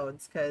for the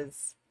codes,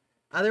 because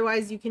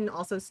otherwise you can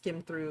also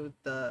skim through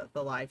the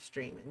live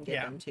stream and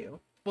get them too.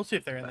 We'll see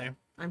if they're in there.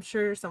 I'm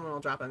sure someone will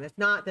drop them. If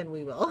not, then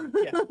we will.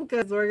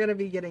 Because we're going to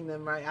be getting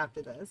them right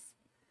after this.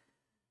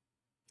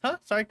 Huh?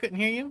 Sorry, couldn't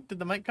hear you. Did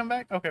the mic come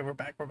back? Okay, we're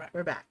back.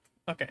 We're back.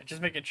 Okay, just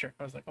making sure.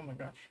 I was like, oh my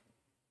gosh.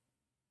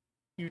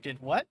 You did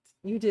what?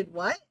 You did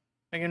what?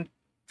 Megan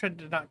tried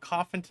to not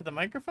cough into the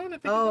microphone? I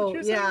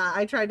think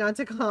I tried not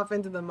to cough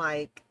into the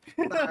mic.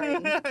 Sorry.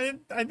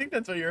 I think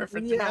that's what you're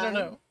referencing. I don't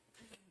know.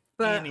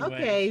 But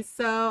okay,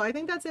 so I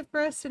think that's it for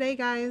us today,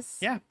 guys.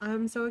 Yeah.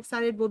 I'm so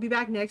excited. We'll be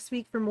back next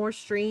week for more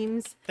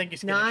streams. Thank you,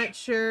 Skittish. Not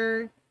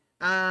sure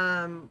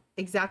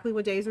exactly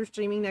what days we're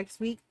streaming next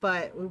week,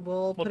 but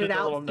we'll put it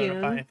out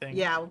soon.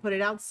 Yeah, we'll put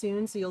it out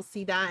soon, so you'll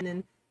see that. And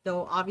then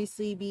there'll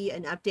obviously be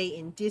an update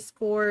in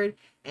Discord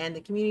and the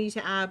community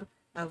tab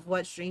of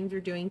what streams we're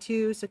doing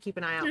too, so keep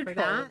an eye out for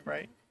that.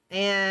 Right.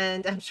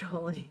 And I'm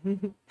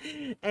trolling.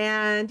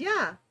 And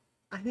yeah.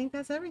 I think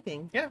that's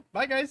everything. Yeah.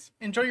 Bye, guys.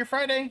 Enjoy your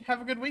Friday. Have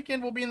a good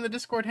weekend. We'll be in the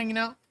Discord hanging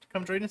out.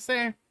 Come join us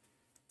there.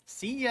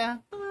 See ya.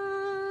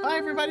 Bye,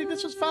 everybody.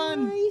 This was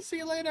fun. See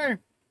you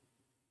later.